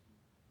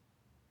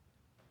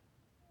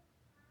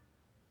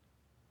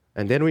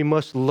 And then we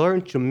must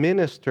learn to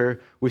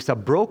minister with a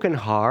broken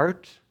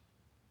heart.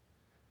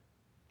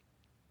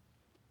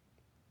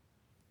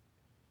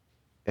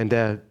 And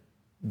that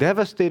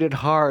devastated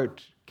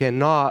heart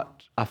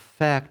cannot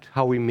affect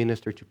how we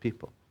minister to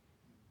people.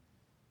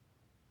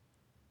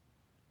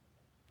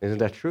 Isn't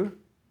that true?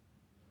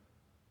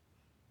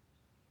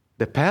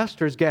 The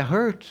pastors get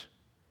hurt,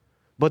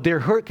 but their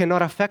hurt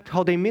cannot affect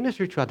how they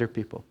minister to other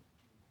people.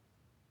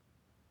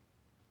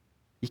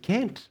 You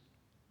can't.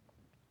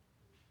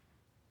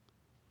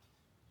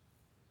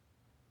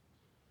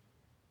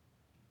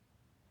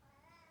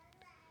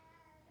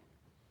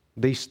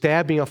 The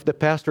stabbing of the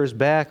pastor's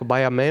back by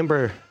a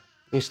member,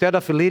 instead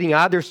of leading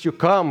others to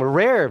come,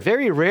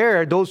 very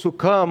rare are those who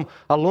come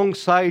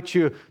alongside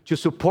to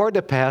support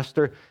the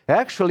pastor.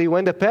 Actually,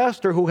 when the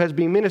pastor who has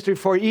been ministering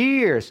for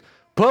years,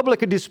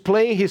 publicly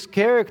displaying his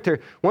character,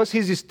 once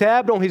he's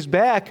stabbed on his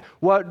back,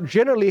 what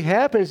generally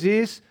happens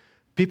is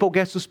people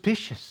get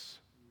suspicious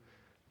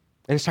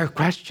and start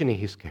questioning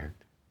his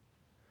character.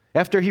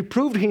 After he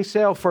proved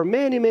himself for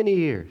many, many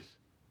years.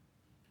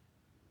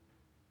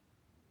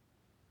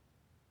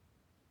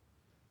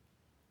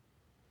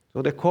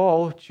 So the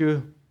call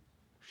to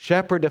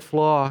shepherd the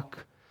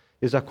flock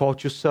is a call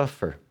to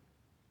suffer.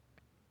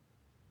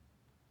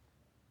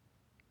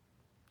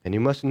 And you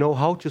must know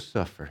how to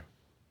suffer.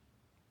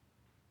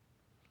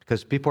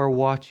 Because people are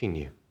watching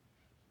you.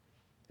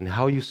 And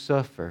how you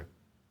suffer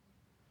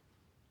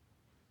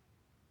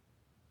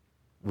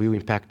will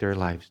impact their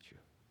lives too.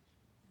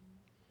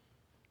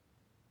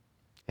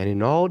 And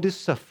in all these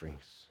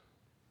sufferings,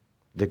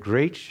 the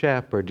great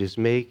shepherd is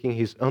making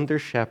his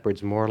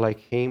under-shepherds more like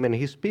him and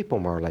his people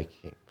more like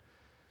him.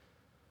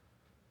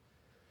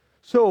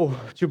 So,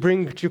 to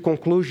bring to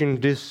conclusion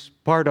this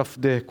part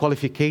of the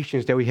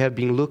qualifications that we have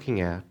been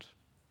looking at,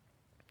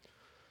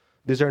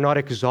 these are not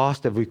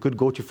exhaustive. We could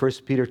go to 1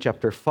 Peter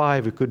chapter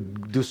 5. We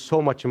could do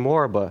so much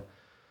more, but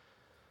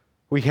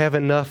we have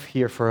enough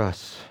here for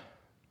us.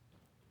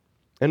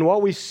 And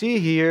what we see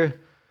here,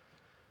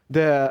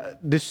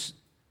 these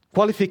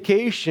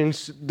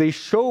qualifications, they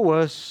show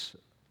us.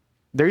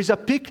 There is a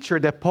picture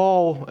that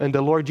Paul and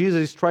the Lord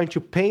Jesus is trying to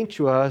paint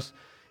to us,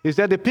 is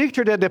that the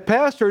picture that the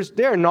pastors,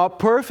 they're not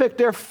perfect,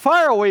 they're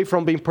far away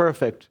from being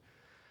perfect,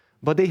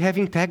 but they have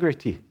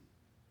integrity.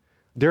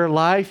 Their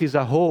life is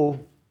a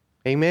whole.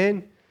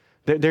 Amen?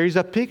 There is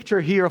a picture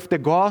here of the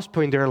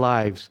gospel in their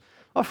lives.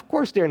 Of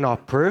course, they're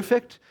not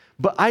perfect,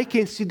 but I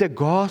can see the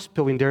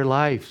gospel in their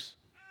lives.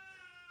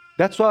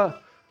 That's what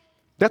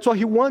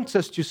he wants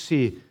us to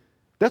see.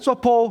 That's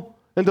what Paul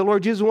and the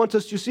Lord Jesus wants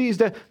us to see, is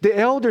that the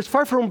elders,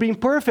 far from being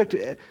perfect,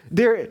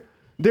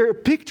 they're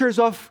pictures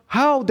of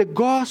how the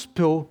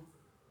gospel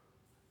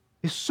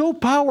is so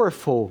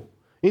powerful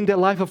in the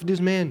life of this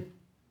man.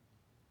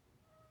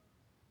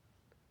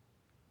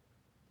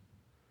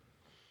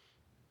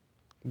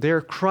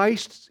 They're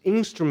Christ's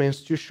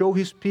instruments to show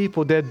his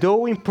people that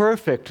though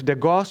imperfect, the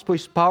gospel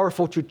is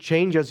powerful to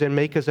change us and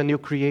make us a new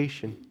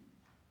creation.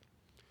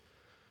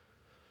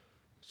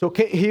 So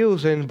Kent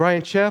Hughes and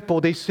Brian Chappell,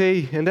 they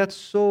say, and that's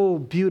so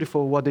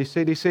beautiful what they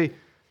say,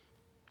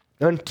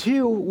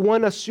 until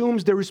one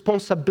assumes the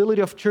responsibility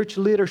of church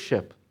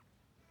leadership,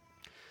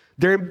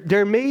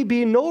 there may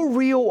be no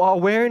real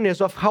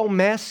awareness of how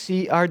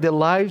messy are the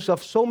lives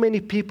of so many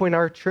people in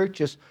our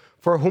churches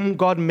for whom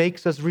God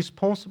makes us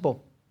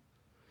responsible.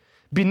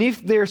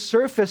 Beneath their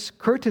surface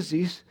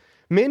courtesies,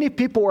 many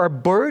people are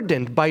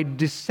burdened by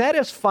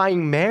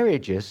dissatisfying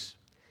marriages,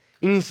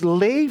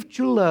 enslaved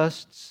to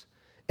lusts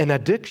and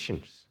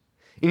addictions,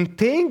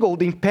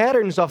 entangled in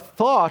patterns of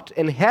thought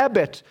and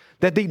habit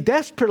that they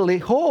desperately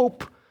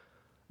hope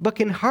but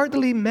can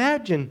hardly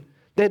imagine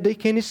that they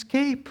can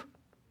escape.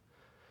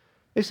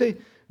 They say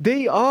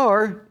they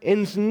are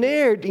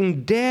ensnared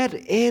in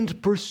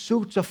dead-end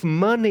pursuits of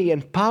money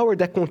and power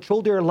that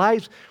control their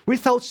lives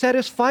without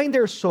satisfying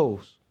their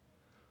souls.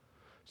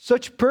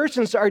 Such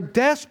persons are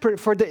desperate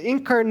for the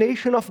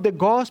incarnation of the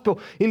gospel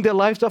in the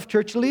lives of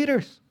church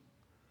leaders.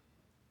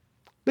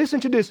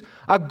 Listen to this.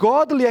 A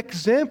godly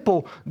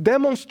example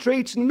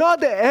demonstrates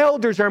not that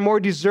elders are more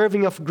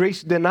deserving of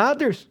grace than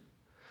others,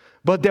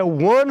 but that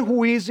one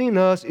who is in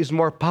us is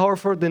more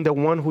powerful than the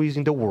one who is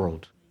in the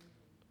world.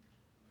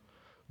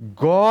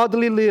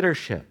 Godly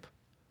leadership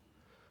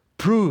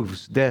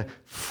proves that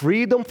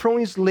freedom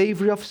from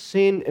slavery of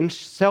sin and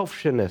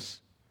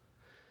selfishness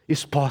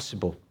is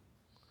possible.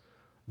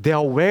 The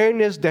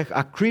awareness that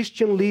a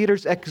Christian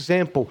leader's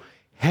example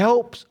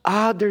helps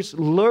others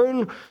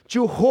learn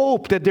to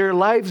hope that their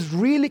lives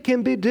really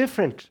can be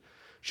different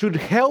should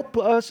help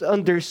us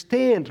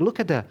understand, look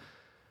at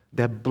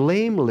that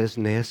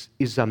blamelessness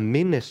is a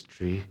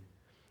ministry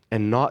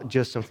and not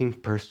just something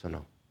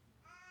personal.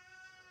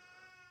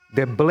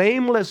 The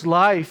blameless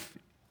life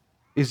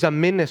is a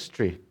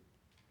ministry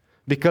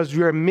because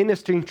we are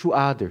ministering to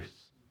others.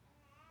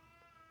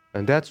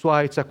 And that's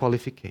why it's a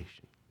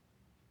qualification.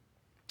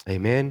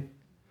 Amen.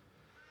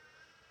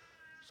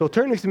 So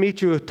turn with me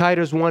to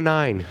Titus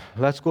 1:9.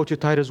 Let's go to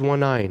Titus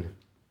 1:9.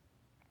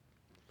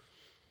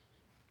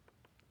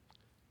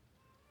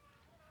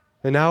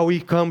 And now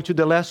we come to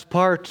the last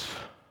part,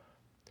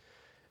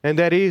 and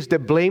that is the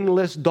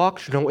blameless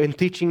doctrinal and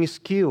teaching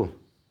skill.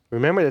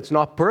 Remember, it's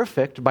not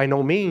perfect by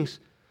no means,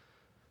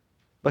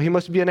 but he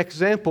must be an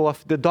example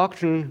of the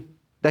doctrine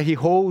that he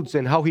holds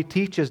and how he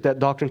teaches that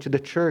doctrine to the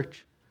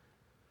church.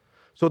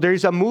 So there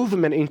is a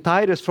movement in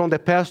Titus from the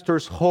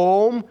pastor's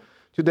home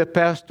to the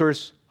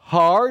pastor's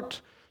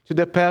heart to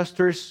the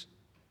pastor's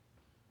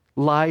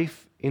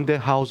life in the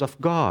house of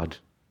God.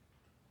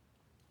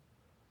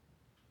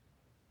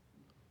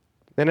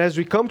 And as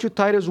we come to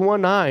Titus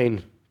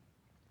 1:9,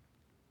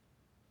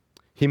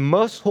 he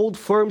must hold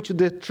firm to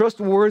the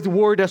trustworthy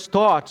word as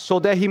taught, so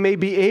that he may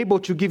be able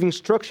to give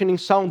instruction in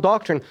sound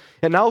doctrine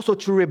and also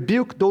to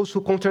rebuke those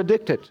who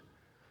contradict it.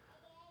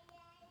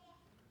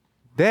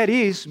 That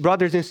is,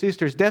 brothers and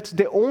sisters, that's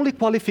the only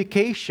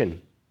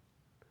qualification.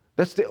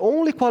 That's the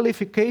only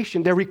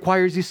qualification that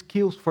requires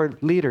skills for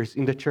leaders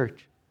in the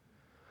church.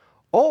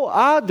 All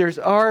others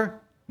are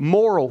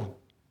moral,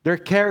 their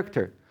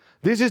character.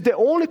 This is the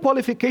only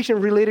qualification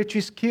related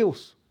to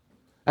skills,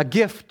 a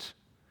gift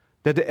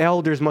that the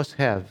elders must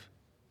have.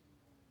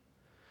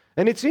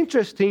 And it's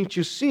interesting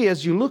to see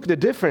as you look the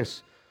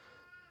difference.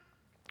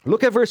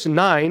 Look at verse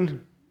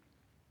 9.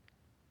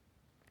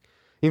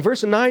 In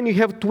verse 9 you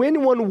have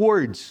 21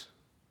 words.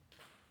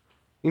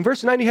 In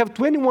verse 9 you have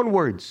 21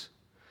 words.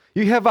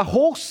 You have a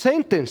whole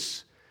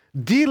sentence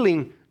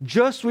dealing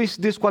just with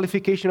this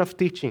qualification of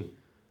teaching.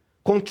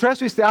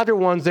 Contrast with the other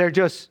ones, they're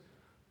just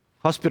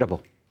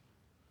hospitable,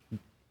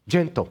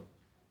 gentle,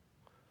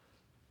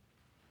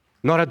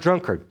 not a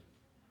drunkard,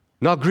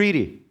 not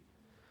greedy.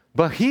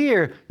 But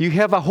here you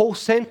have a whole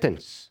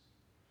sentence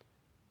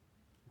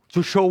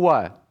to show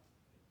what?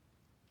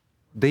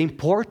 The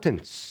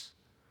importance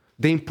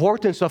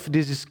of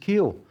this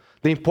skill,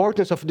 the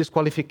importance of this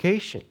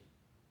qualification.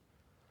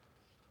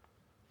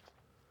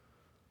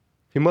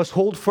 He must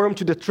hold firm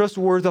to the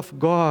trustworthy of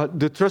God,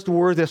 the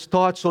trustworthy as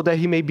taught, so that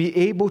he may be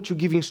able to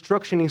give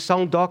instruction in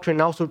sound doctrine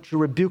and also to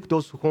rebuke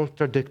those who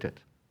contradict it.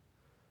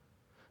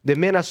 The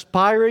men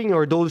aspiring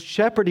or those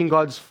shepherding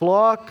God's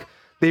flock,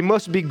 they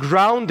must be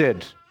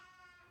grounded.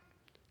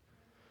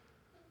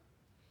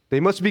 They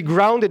must be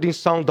grounded in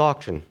sound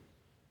doctrine.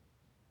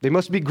 They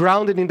must be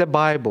grounded in the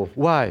Bible.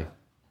 Why?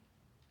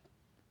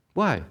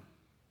 Why?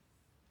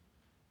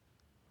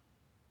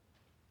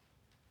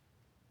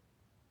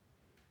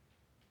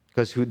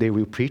 Because they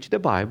will preach the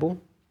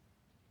Bible.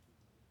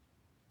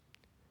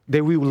 They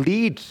will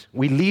lead.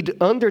 We lead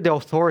under the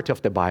authority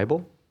of the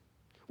Bible.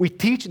 We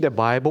teach the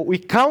Bible. We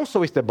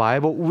counsel with the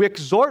Bible. We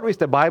exhort with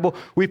the Bible.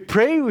 We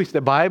pray with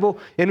the Bible.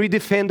 And we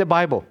defend the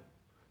Bible.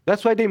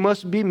 That's why they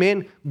must be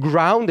men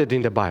grounded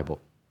in the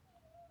Bible.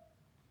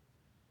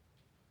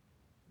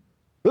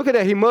 Look at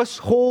that. He must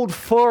hold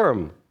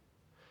firm.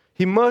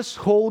 He must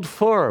hold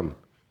firm.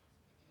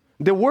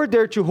 The word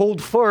there to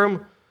hold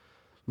firm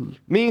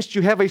means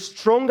to have a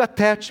strong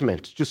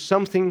attachment to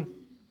something,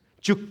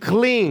 to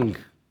cling,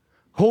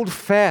 hold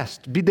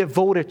fast, be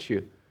devoted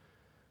to.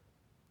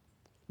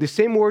 The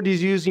same word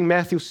is used in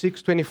Matthew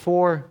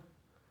 6:24.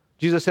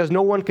 Jesus says,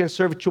 no one can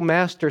serve two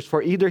masters,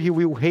 for either he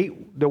will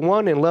hate the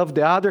one and love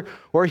the other,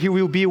 or he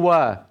will be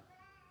what?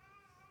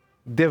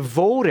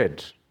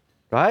 Devoted,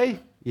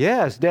 right?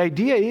 Yes, the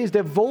idea is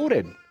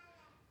devoted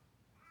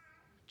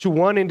to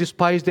one and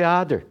despise the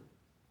other.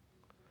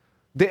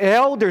 The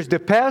elders, the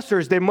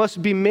pastors, they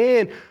must be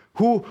men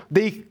who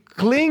they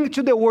cling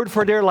to the word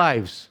for their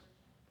lives.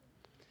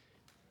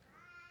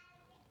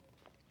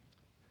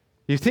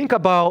 You think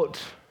about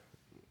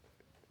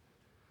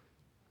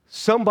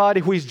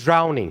somebody who is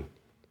drowning.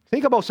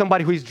 Think about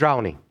somebody who is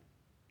drowning.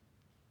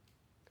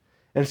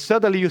 And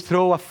suddenly you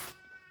throw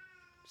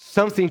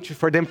something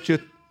for them to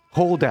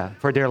hold that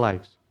for their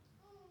lives.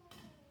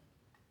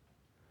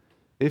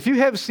 If you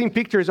have seen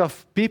pictures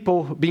of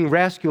people being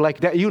rescued like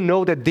that, you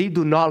know that they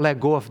do not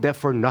let go of that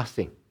for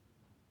nothing.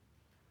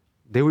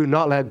 They will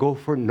not let go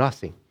for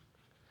nothing.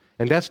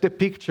 And that's the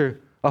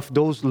picture of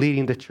those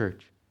leading the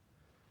church.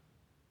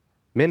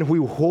 Men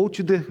who will hold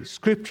to the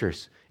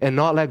scriptures and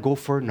not let go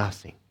for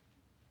nothing.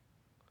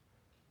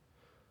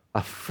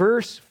 A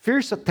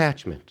fierce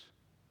attachment.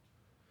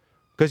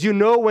 Because you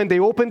know when they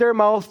open their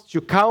mouth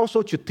to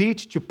counsel, to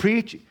teach, to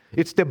preach,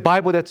 it's the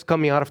Bible that's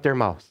coming out of their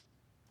mouth.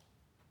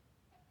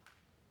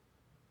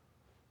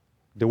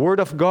 The Word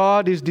of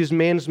God is this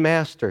man's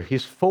master.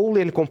 He's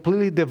fully and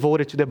completely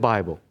devoted to the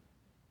Bible.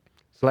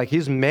 It's like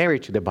he's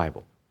married to the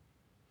Bible.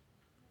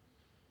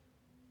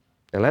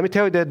 And let me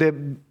tell you that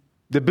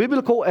the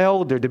biblical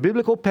elder, the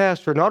biblical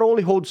pastor, not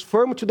only holds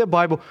firm to the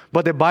Bible,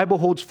 but the Bible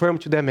holds firm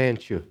to that man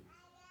too.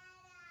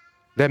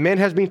 That man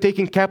has been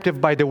taken captive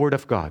by the Word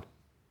of God.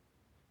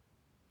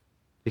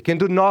 He can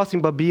do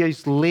nothing but be a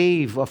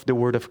slave of the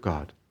Word of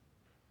God.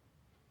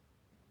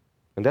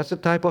 And that's the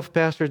type of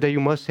pastor that you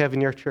must have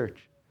in your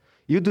church.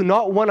 You do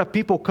not want a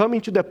people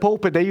coming to the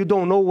pulpit that you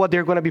don't know what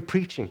they're going to be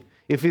preaching.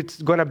 If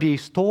it's going to be a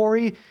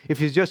story,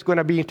 if it's just going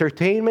to be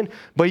entertainment,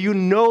 but you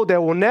know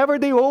that whenever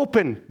they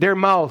open their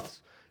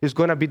mouths, it's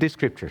going to be the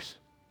scriptures.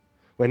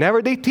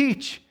 Whenever they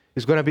teach,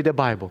 it's going to be the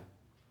Bible.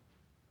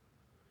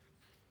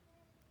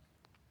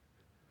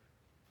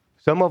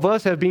 Some of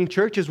us have been in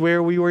churches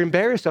where we were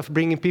embarrassed of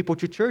bringing people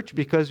to church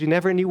because we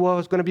never knew what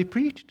was going to be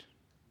preached.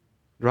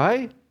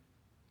 Right?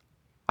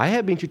 I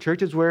have been to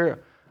churches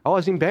where I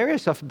was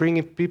embarrassed of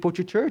bringing people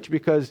to church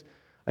because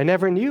I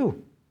never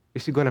knew.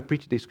 Is he going to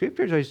preach the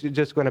scriptures or is he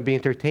just going to be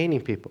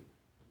entertaining people?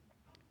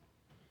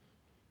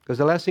 Because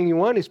the last thing you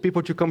want is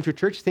people to come to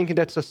church thinking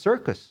that's a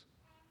circus.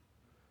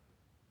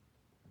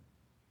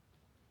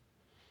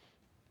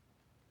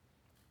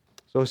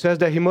 So it says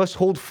that he must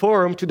hold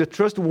firm to the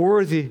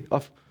trustworthy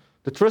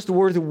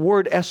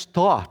word as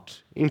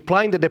taught,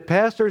 implying that the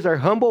pastors are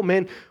humble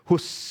men who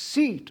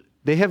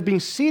they have been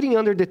sitting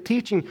under the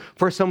teaching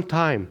for some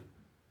time.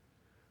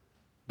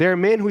 They are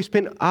men who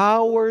spend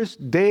hours,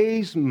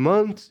 days,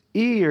 months,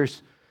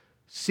 years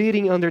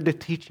sitting under the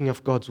teaching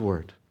of God's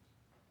word.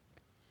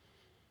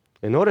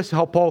 And notice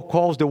how Paul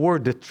calls the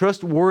word the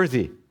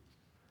trustworthy.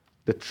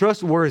 The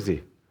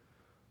trustworthy.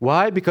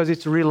 Why? Because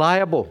it's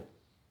reliable.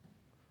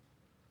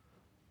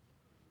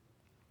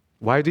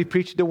 Why do we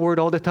preach the word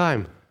all the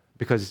time?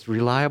 Because it's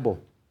reliable.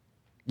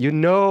 You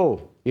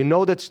know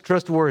that's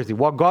trustworthy.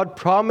 What God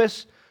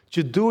promised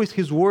to do with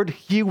His word,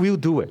 He will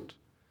do it.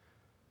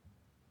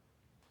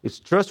 It's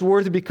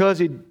trustworthy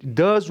because it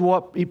does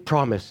what it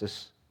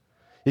promises.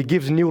 It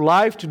gives new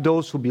life to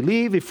those who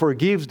believe. It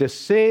forgives the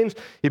sins.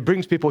 It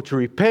brings people to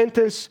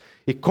repentance.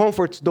 It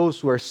comforts those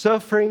who are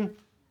suffering.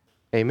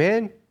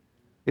 Amen?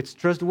 It's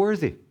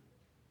trustworthy.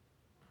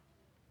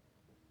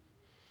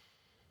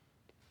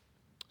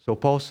 So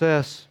Paul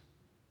says,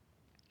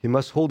 he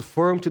must hold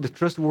firm to the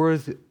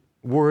trustworthy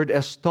word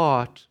as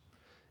taught.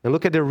 And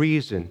look at the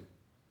reason.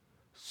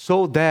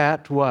 So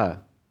that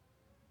what?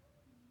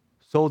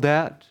 So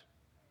that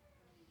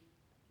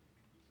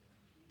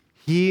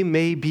he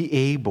may be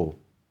able.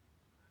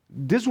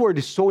 This word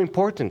is so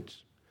important.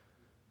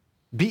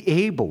 Be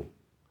able.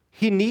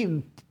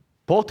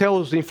 Paul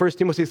tells in 1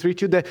 Timothy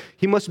 3:2 that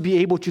he must be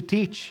able to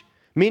teach,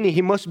 meaning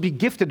he must be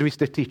gifted with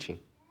the teaching.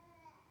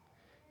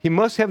 He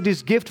must have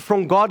this gift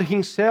from God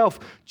Himself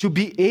to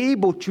be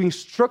able to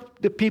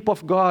instruct the people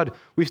of God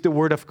with the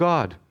Word of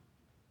God.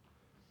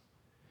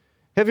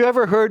 Have you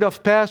ever heard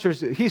of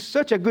pastors? He's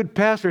such a good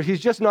pastor,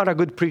 he's just not a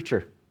good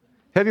preacher.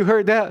 Have you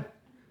heard that?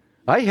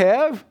 I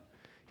have.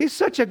 He's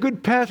such a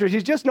good pastor,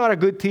 he's just not a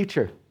good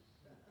teacher.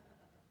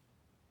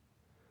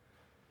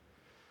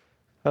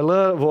 I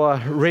love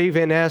what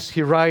Raven S.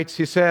 he writes.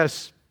 He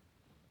says,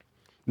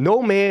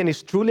 no man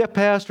is truly a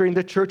pastor in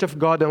the church of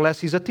God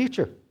unless he's a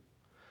teacher.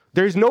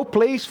 There is no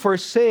place for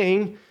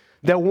saying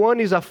that one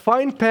is a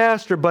fine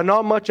pastor but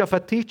not much of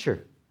a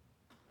teacher.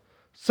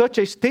 Such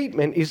a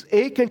statement is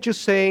akin to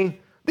saying,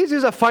 this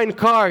is a fine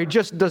car, it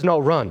just does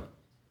not run.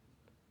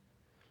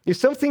 If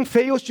something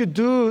fails to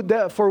do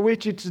that for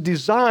which it's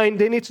designed,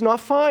 then it's not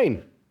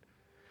fine.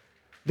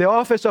 The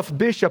office of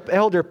bishop,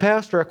 elder,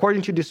 pastor,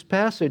 according to this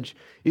passage,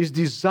 is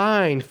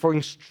designed for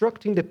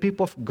instructing the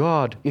people of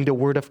God in the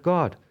Word of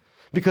God.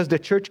 Because the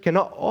church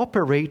cannot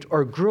operate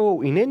or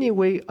grow in any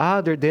way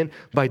other than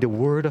by the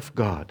Word of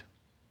God.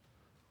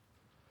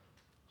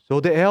 So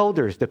the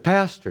elders, the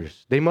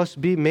pastors, they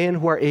must be men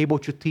who are able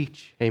to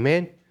teach.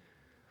 Amen?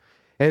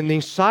 And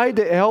inside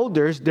the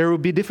elders, there will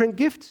be different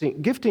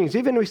giftings,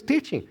 even with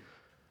teaching.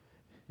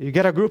 You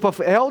get a group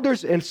of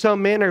elders, and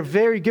some men are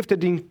very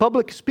gifted in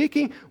public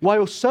speaking,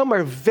 while some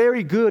are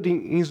very good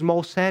in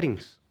small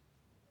settings.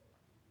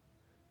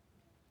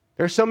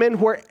 There are some men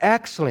who are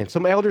excellent,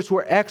 some elders who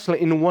are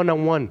excellent in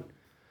one-on-one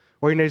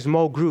or in a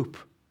small group.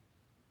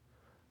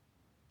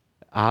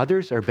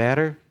 Others are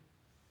better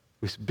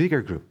with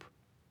bigger group.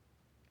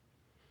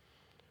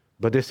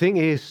 But the thing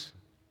is,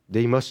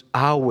 they must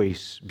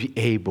always be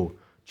able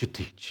to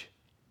teach.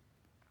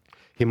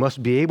 He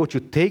must be able to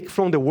take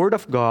from the Word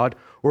of God,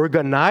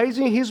 organize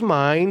in his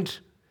mind,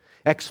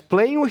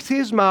 explain with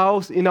his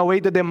mouth in a way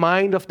that the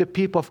mind of the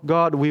people of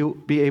God will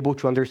be able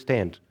to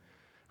understand.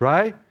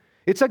 Right?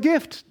 It's a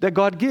gift that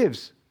God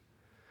gives.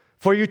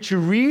 For you to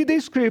read the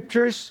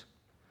Scriptures,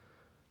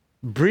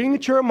 bring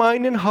it to your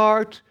mind and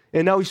heart,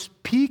 and now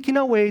speak in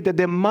a way that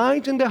the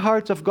minds and the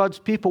hearts of God's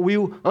people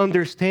will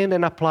understand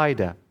and apply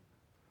that.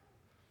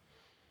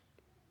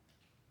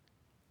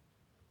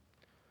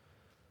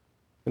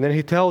 And then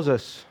he tells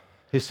us,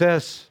 he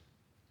says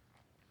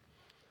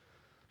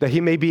that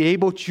he may be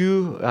able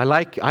to, I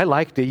like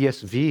the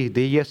ESV.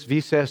 The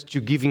ESV says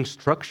to give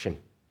instruction.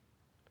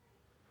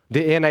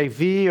 The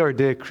NIV or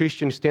the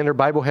Christian Standard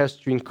Bible has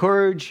to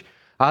encourage,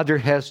 other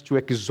has to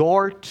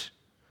exhort.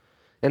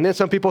 And then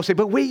some people say,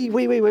 but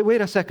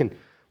wait a second.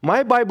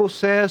 My Bible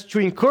says to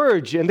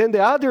encourage, and then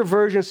the other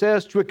version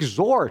says to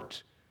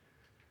exhort.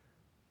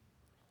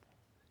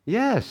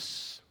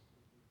 Yes.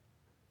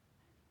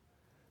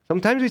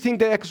 Sometimes we think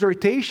that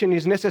exhortation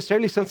is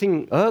necessarily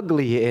something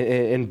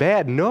ugly and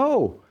bad.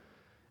 No.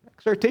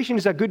 Exhortation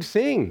is a good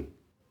thing.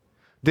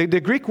 The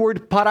Greek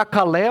word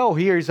parakaleo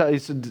here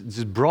is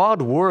this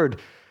broad word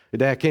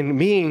that can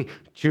mean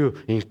to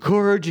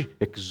encourage,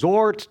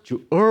 exhort,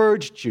 to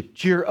urge, to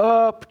cheer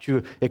up,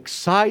 to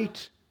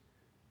excite.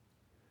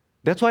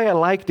 That's why I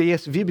like the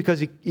ESV,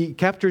 because it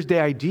captures the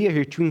idea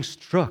here to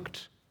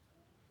instruct.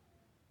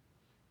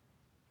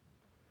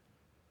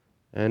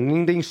 And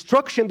in the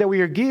instruction that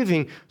we are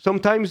giving,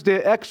 sometimes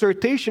the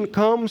exhortation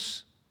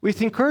comes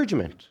with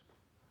encouragement.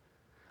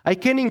 I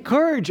can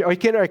encourage, or I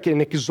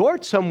can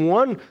exhort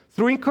someone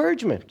through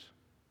encouragement.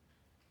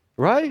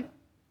 Right?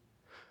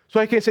 So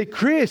I can say,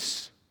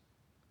 Chris,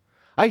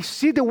 I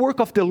see the work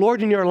of the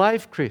Lord in your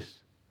life, Chris.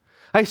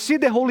 I see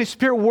the Holy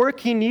Spirit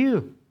working in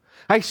you.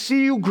 I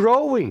see you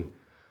growing.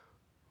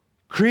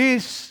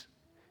 Chris,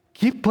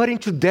 keep putting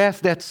to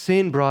death that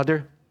sin,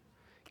 brother.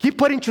 Keep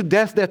putting to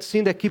death that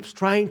sin that keeps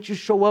trying to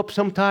show up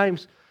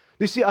sometimes.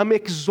 You see, I'm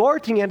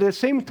exhorting and at the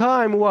same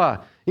time,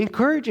 what?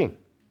 Encouraging.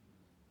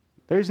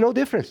 There is no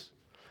difference.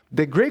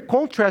 The great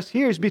contrast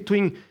here is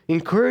between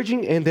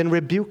encouraging and then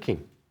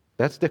rebuking.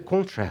 That's the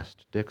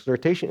contrast, the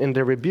exhortation and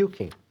the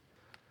rebuking.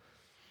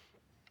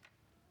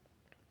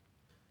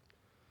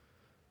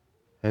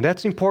 And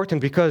that's important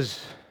because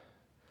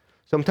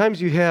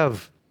sometimes you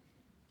have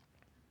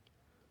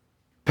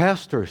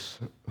pastors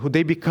who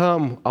they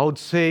become, I would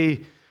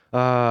say,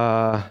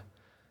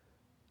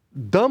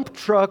 dump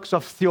trucks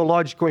of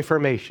theological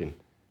information.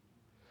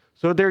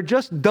 So they're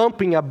just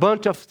dumping a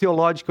bunch of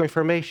theological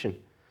information.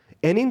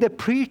 And in the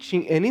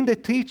preaching and in the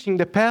teaching,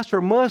 the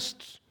pastor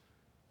must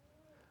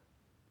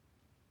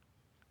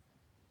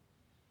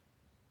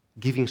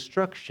give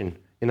instruction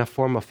in a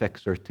form of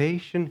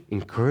exhortation,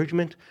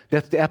 encouragement.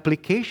 That's the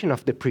application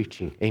of the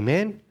preaching.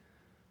 Amen?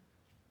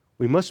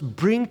 We must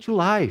bring to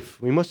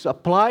life. We must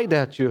apply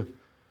that to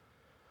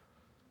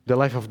the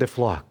life of the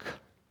flock.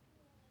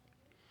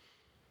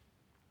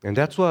 And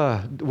that's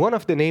one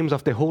of the names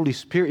of the Holy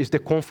Spirit is the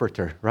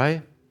Comforter,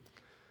 right?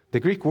 The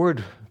Greek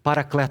word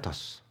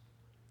parakletos.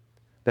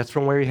 That's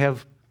from where you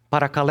have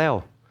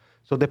parakaleo.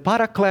 So the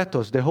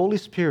parakletos, the Holy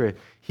Spirit,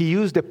 he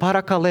used the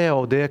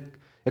parakaleo, the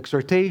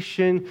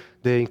exhortation,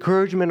 the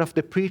encouragement of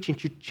the preaching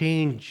to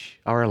change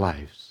our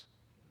lives.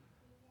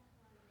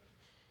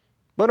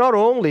 But not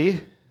only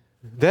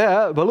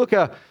that, but look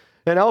at,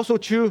 and also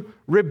to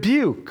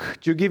rebuke,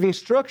 to give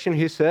instruction,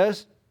 he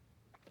says.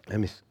 Let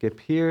me skip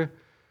here.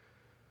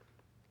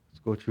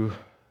 Go to,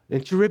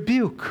 and to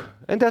rebuke.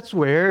 And that's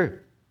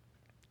where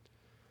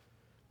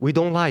we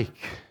don't like.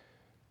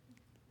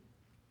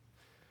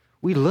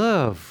 We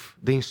love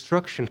the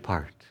instruction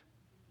part.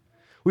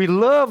 We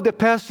love the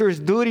pastor's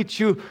duty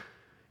to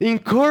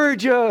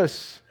encourage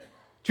us,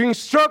 to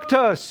instruct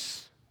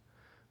us.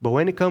 But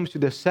when it comes to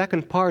the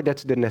second part,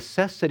 that's the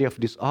necessity of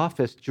this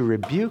office to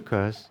rebuke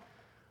us,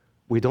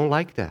 we don't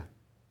like that.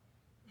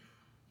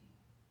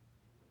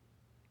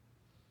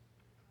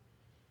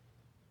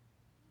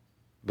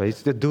 But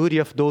it's the duty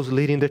of those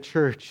leading the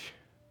church.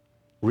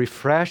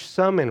 Refresh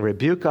some and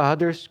rebuke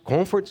others,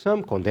 comfort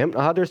some, condemn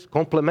others,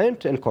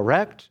 compliment and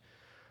correct.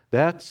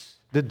 That's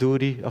the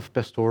duty of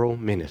pastoral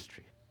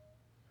ministry.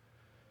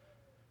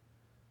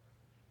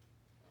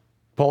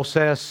 Paul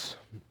says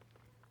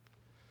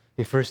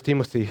in 2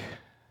 Timothy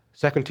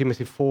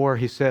 4,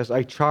 he says,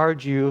 I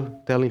charge you,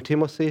 telling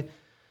Timothy,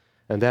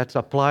 and that's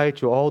applied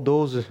to all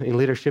those in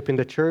leadership in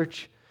the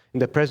church, in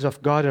the presence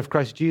of God and of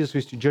Christ Jesus, who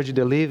is to judge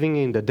the living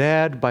and the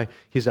dead by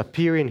his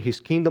appearing in his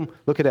kingdom.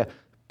 Look at that.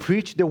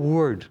 Preach the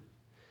word.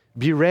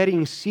 Be ready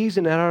in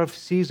season and out of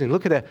season.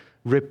 Look at that.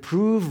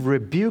 Reprove,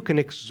 rebuke, and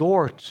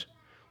exhort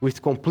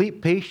with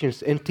complete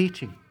patience and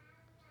teaching.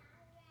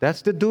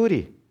 That's the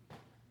duty.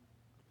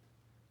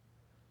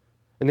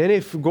 And then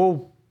if we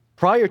go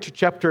prior to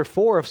chapter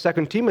 4 of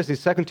 2 Timothy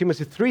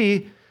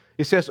 3,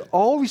 It says,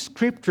 all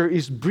Scripture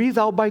is breathed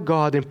out by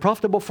God and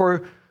profitable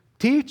for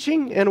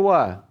teaching and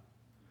what?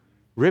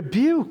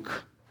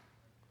 Rebuke,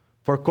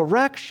 for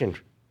correction,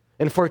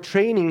 and for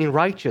training in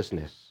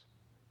righteousness.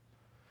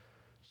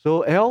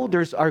 So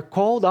elders are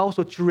called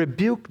also to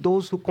rebuke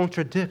those who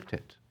contradict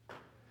it.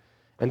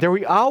 And there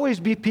will always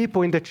be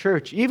people in the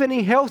church, even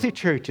in healthy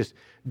churches,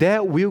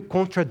 that will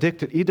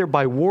contradict it, either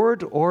by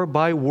word or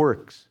by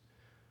works,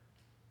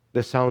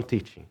 the sound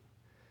teaching.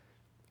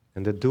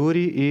 And the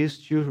duty is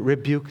to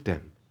rebuke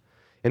them.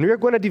 And we are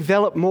going to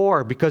develop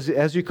more, because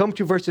as we come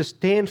to verses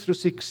 10 through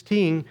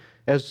 16,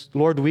 as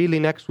Lord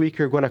willing, next week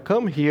you're going to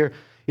come here,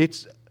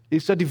 it's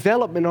a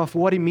development of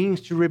what it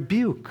means to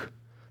rebuke,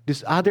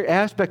 this other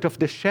aspect of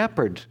the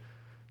shepherd,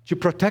 to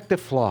protect the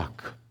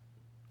flock.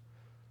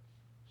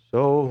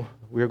 So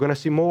we're going to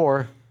see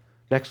more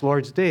next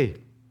Lord's Day.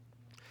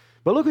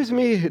 But look with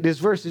me, this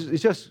verse,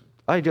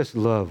 I just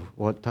love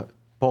what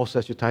Paul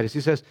says to Titus.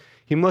 He says,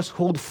 he must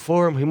hold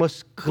firm, he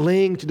must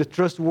cling to the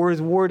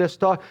trustworthy word as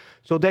taught,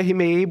 so that he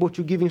may be able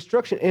to give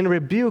instruction and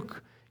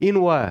rebuke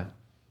in what?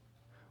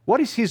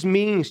 What is his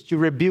means to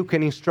rebuke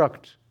and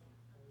instruct?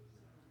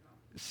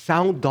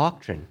 Sound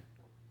doctrine.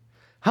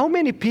 How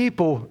many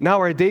people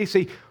nowadays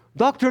say,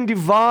 doctrine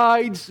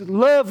divides,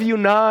 love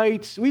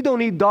unites, we don't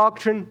need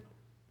doctrine?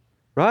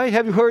 Right?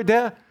 Have you heard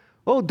that?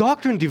 Oh,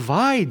 doctrine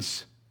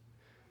divides.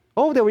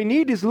 All that we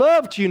need is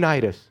love to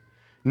unite us.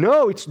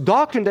 No, it's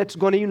doctrine that's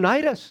going to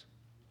unite us.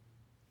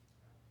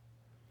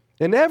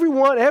 And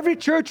every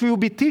church will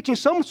be teaching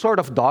some sort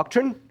of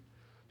doctrine.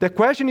 The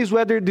question is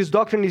whether this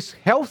doctrine is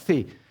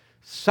healthy,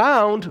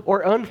 sound,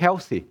 or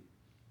unhealthy.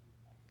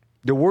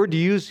 The word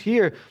used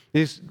here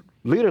is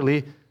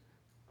literally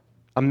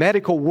a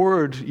medical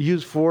word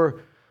used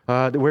for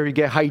where we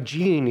get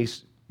hygiene.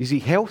 Is he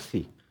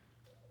healthy?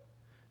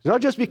 It's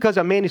not just because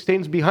a man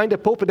stands behind the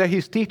pulpit that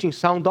he's teaching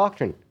sound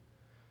doctrine.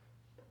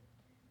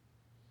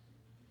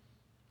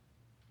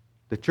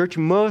 The church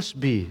must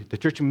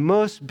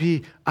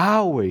be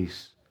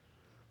always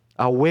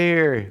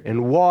aware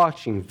and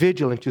watching,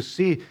 vigilant to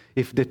see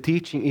if the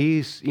teaching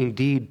is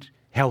indeed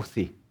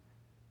healthy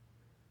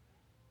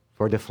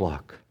for the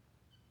flock.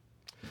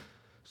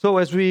 So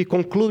as we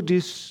conclude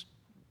this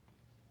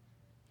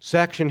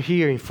section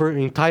here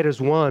in Titus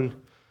 1,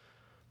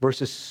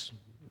 verses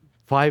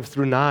 5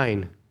 through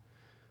 9,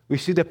 we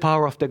see the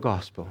power of the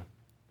gospel.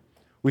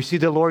 We see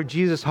the Lord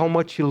Jesus, how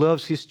much He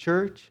loves His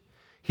church.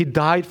 He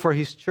died for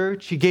His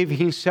church. He gave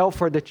Himself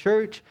for the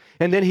church.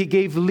 And then He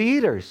gave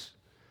leaders,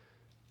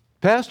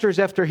 pastors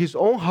after His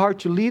own heart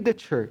to lead the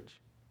church.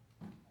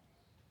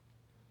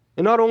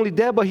 And not only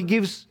that, but He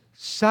gives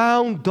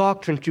sound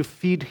doctrine to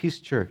feed His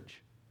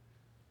church.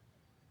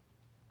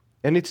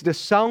 And it's the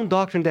sound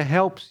doctrine that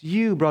helps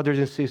you, brothers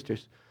and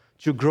sisters,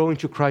 to grow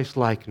into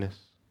Christ-likeness.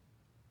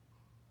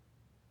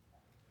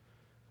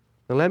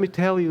 And let me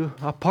tell you,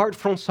 apart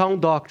from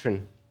sound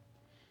doctrine,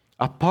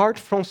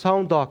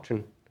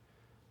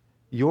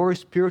 your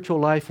spiritual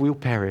life will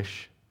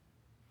perish.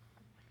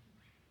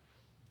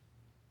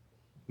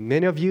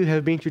 Many of you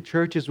have been to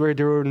churches where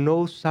there was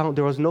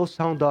no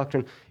sound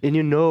doctrine, and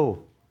you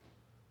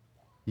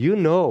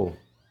know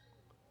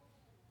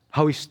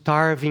how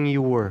starving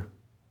you were.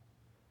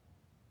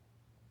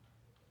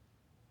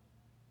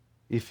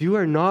 If you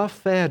are not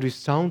fed with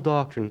sound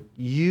doctrine,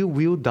 you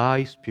will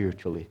die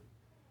spiritually.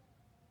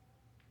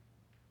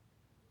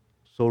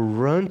 So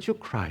run to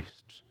Christ.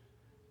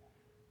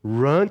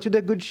 Run to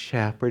the Good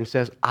Shepherd and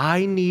says,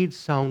 I need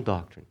sound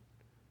doctrine.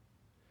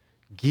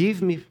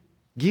 Give me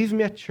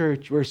a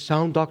church where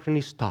sound doctrine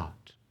is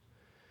taught.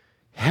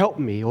 Help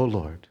me, O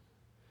Lord,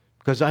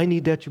 because I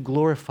need that to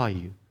glorify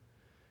you,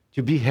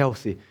 to be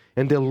healthy.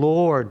 And the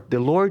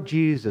Lord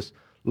Jesus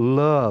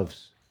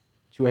loves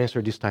to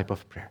answer this type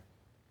of prayer.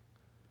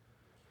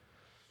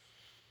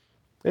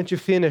 And to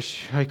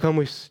finish, I come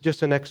with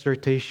just an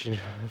exhortation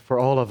for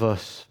all of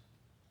us.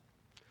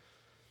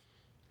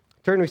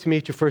 Turn with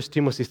me to 1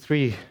 Timothy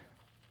 3.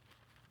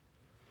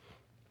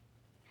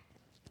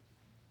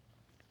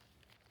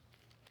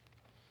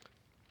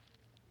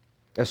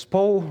 As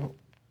Paul,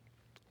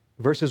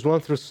 verses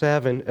 1 through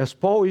 7, as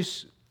Paul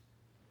is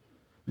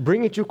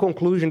bringing to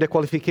conclusion the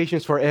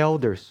qualifications for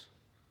elders,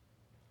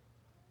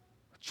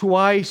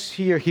 twice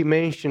here he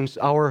mentions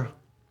our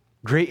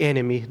great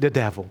enemy, the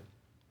devil.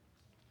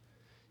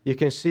 You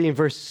can see in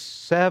verse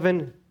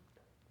 7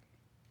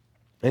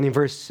 and in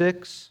verse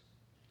 6,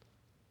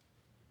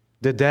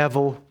 the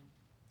devil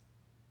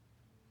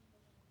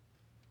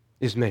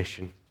is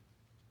mentioned.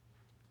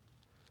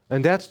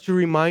 And that's to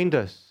remind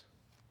us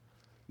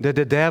that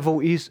the devil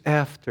is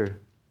after,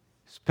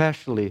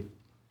 especially,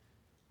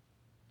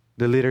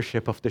 the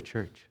leadership of the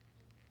church.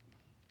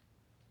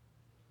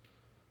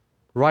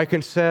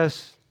 Ryken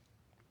says,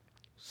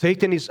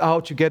 Satan is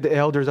out to get the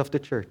elders of the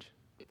church.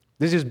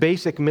 This is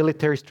basic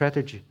military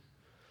strategy.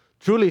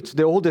 Truly, it's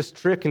the oldest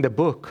trick in the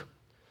book.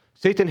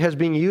 Satan has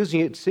been using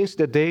it since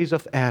the days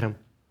of Adam.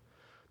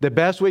 The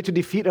best way to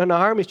defeat an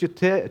army is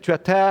to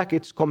attack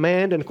its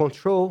command and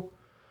control,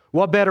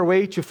 What better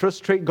way to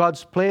frustrate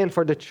God's plan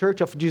for the church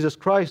of Jesus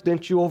Christ than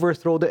to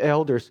overthrow the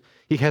elders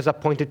he has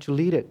appointed to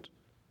lead it?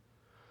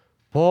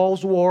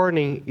 Paul's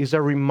warning is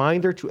a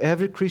reminder to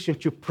every Christian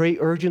to pray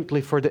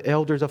urgently for the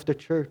elders of the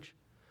church,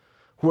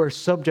 who are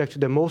subject to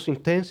the most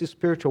intense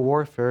spiritual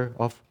warfare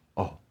of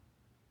all.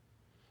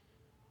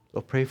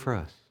 So pray for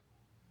us.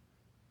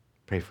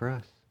 Pray for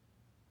us.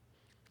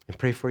 And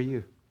pray for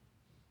you,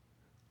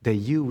 that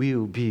you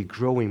will be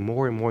growing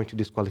more and more into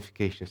these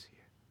qualifications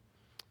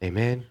here.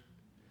 Amen.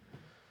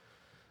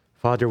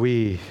 Father,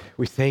 we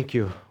thank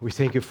you. We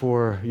thank you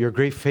for your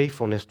great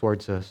faithfulness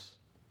towards us.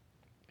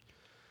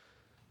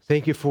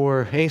 Thank you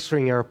for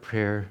answering our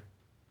prayer.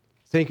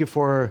 Thank you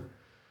for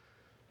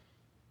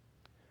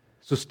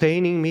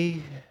sustaining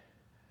me.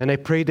 And I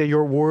pray that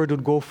your word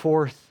would go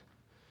forth.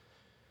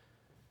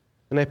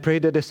 And I pray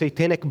that the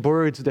satanic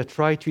birds that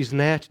try to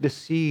snatch the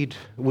seed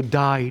would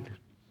die.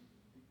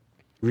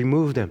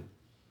 Remove them.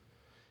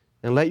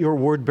 And let your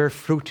word bear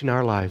fruit in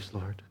our lives,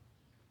 Lord.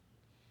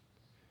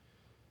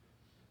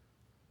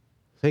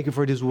 Thank you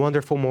for this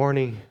wonderful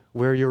morning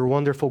where your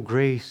wonderful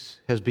grace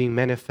has been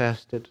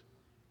manifested.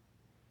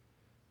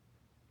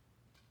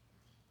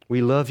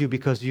 We love you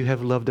because you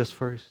have loved us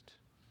first.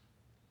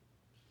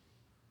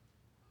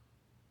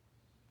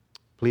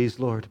 Please,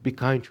 Lord, be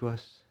kind to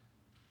us.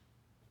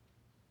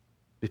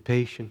 Be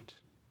patient.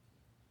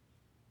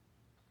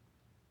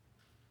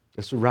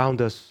 And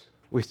surround us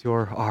with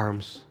your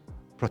arms.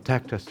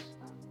 Protect us.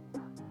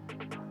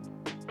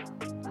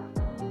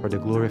 For the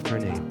glory of your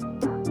name.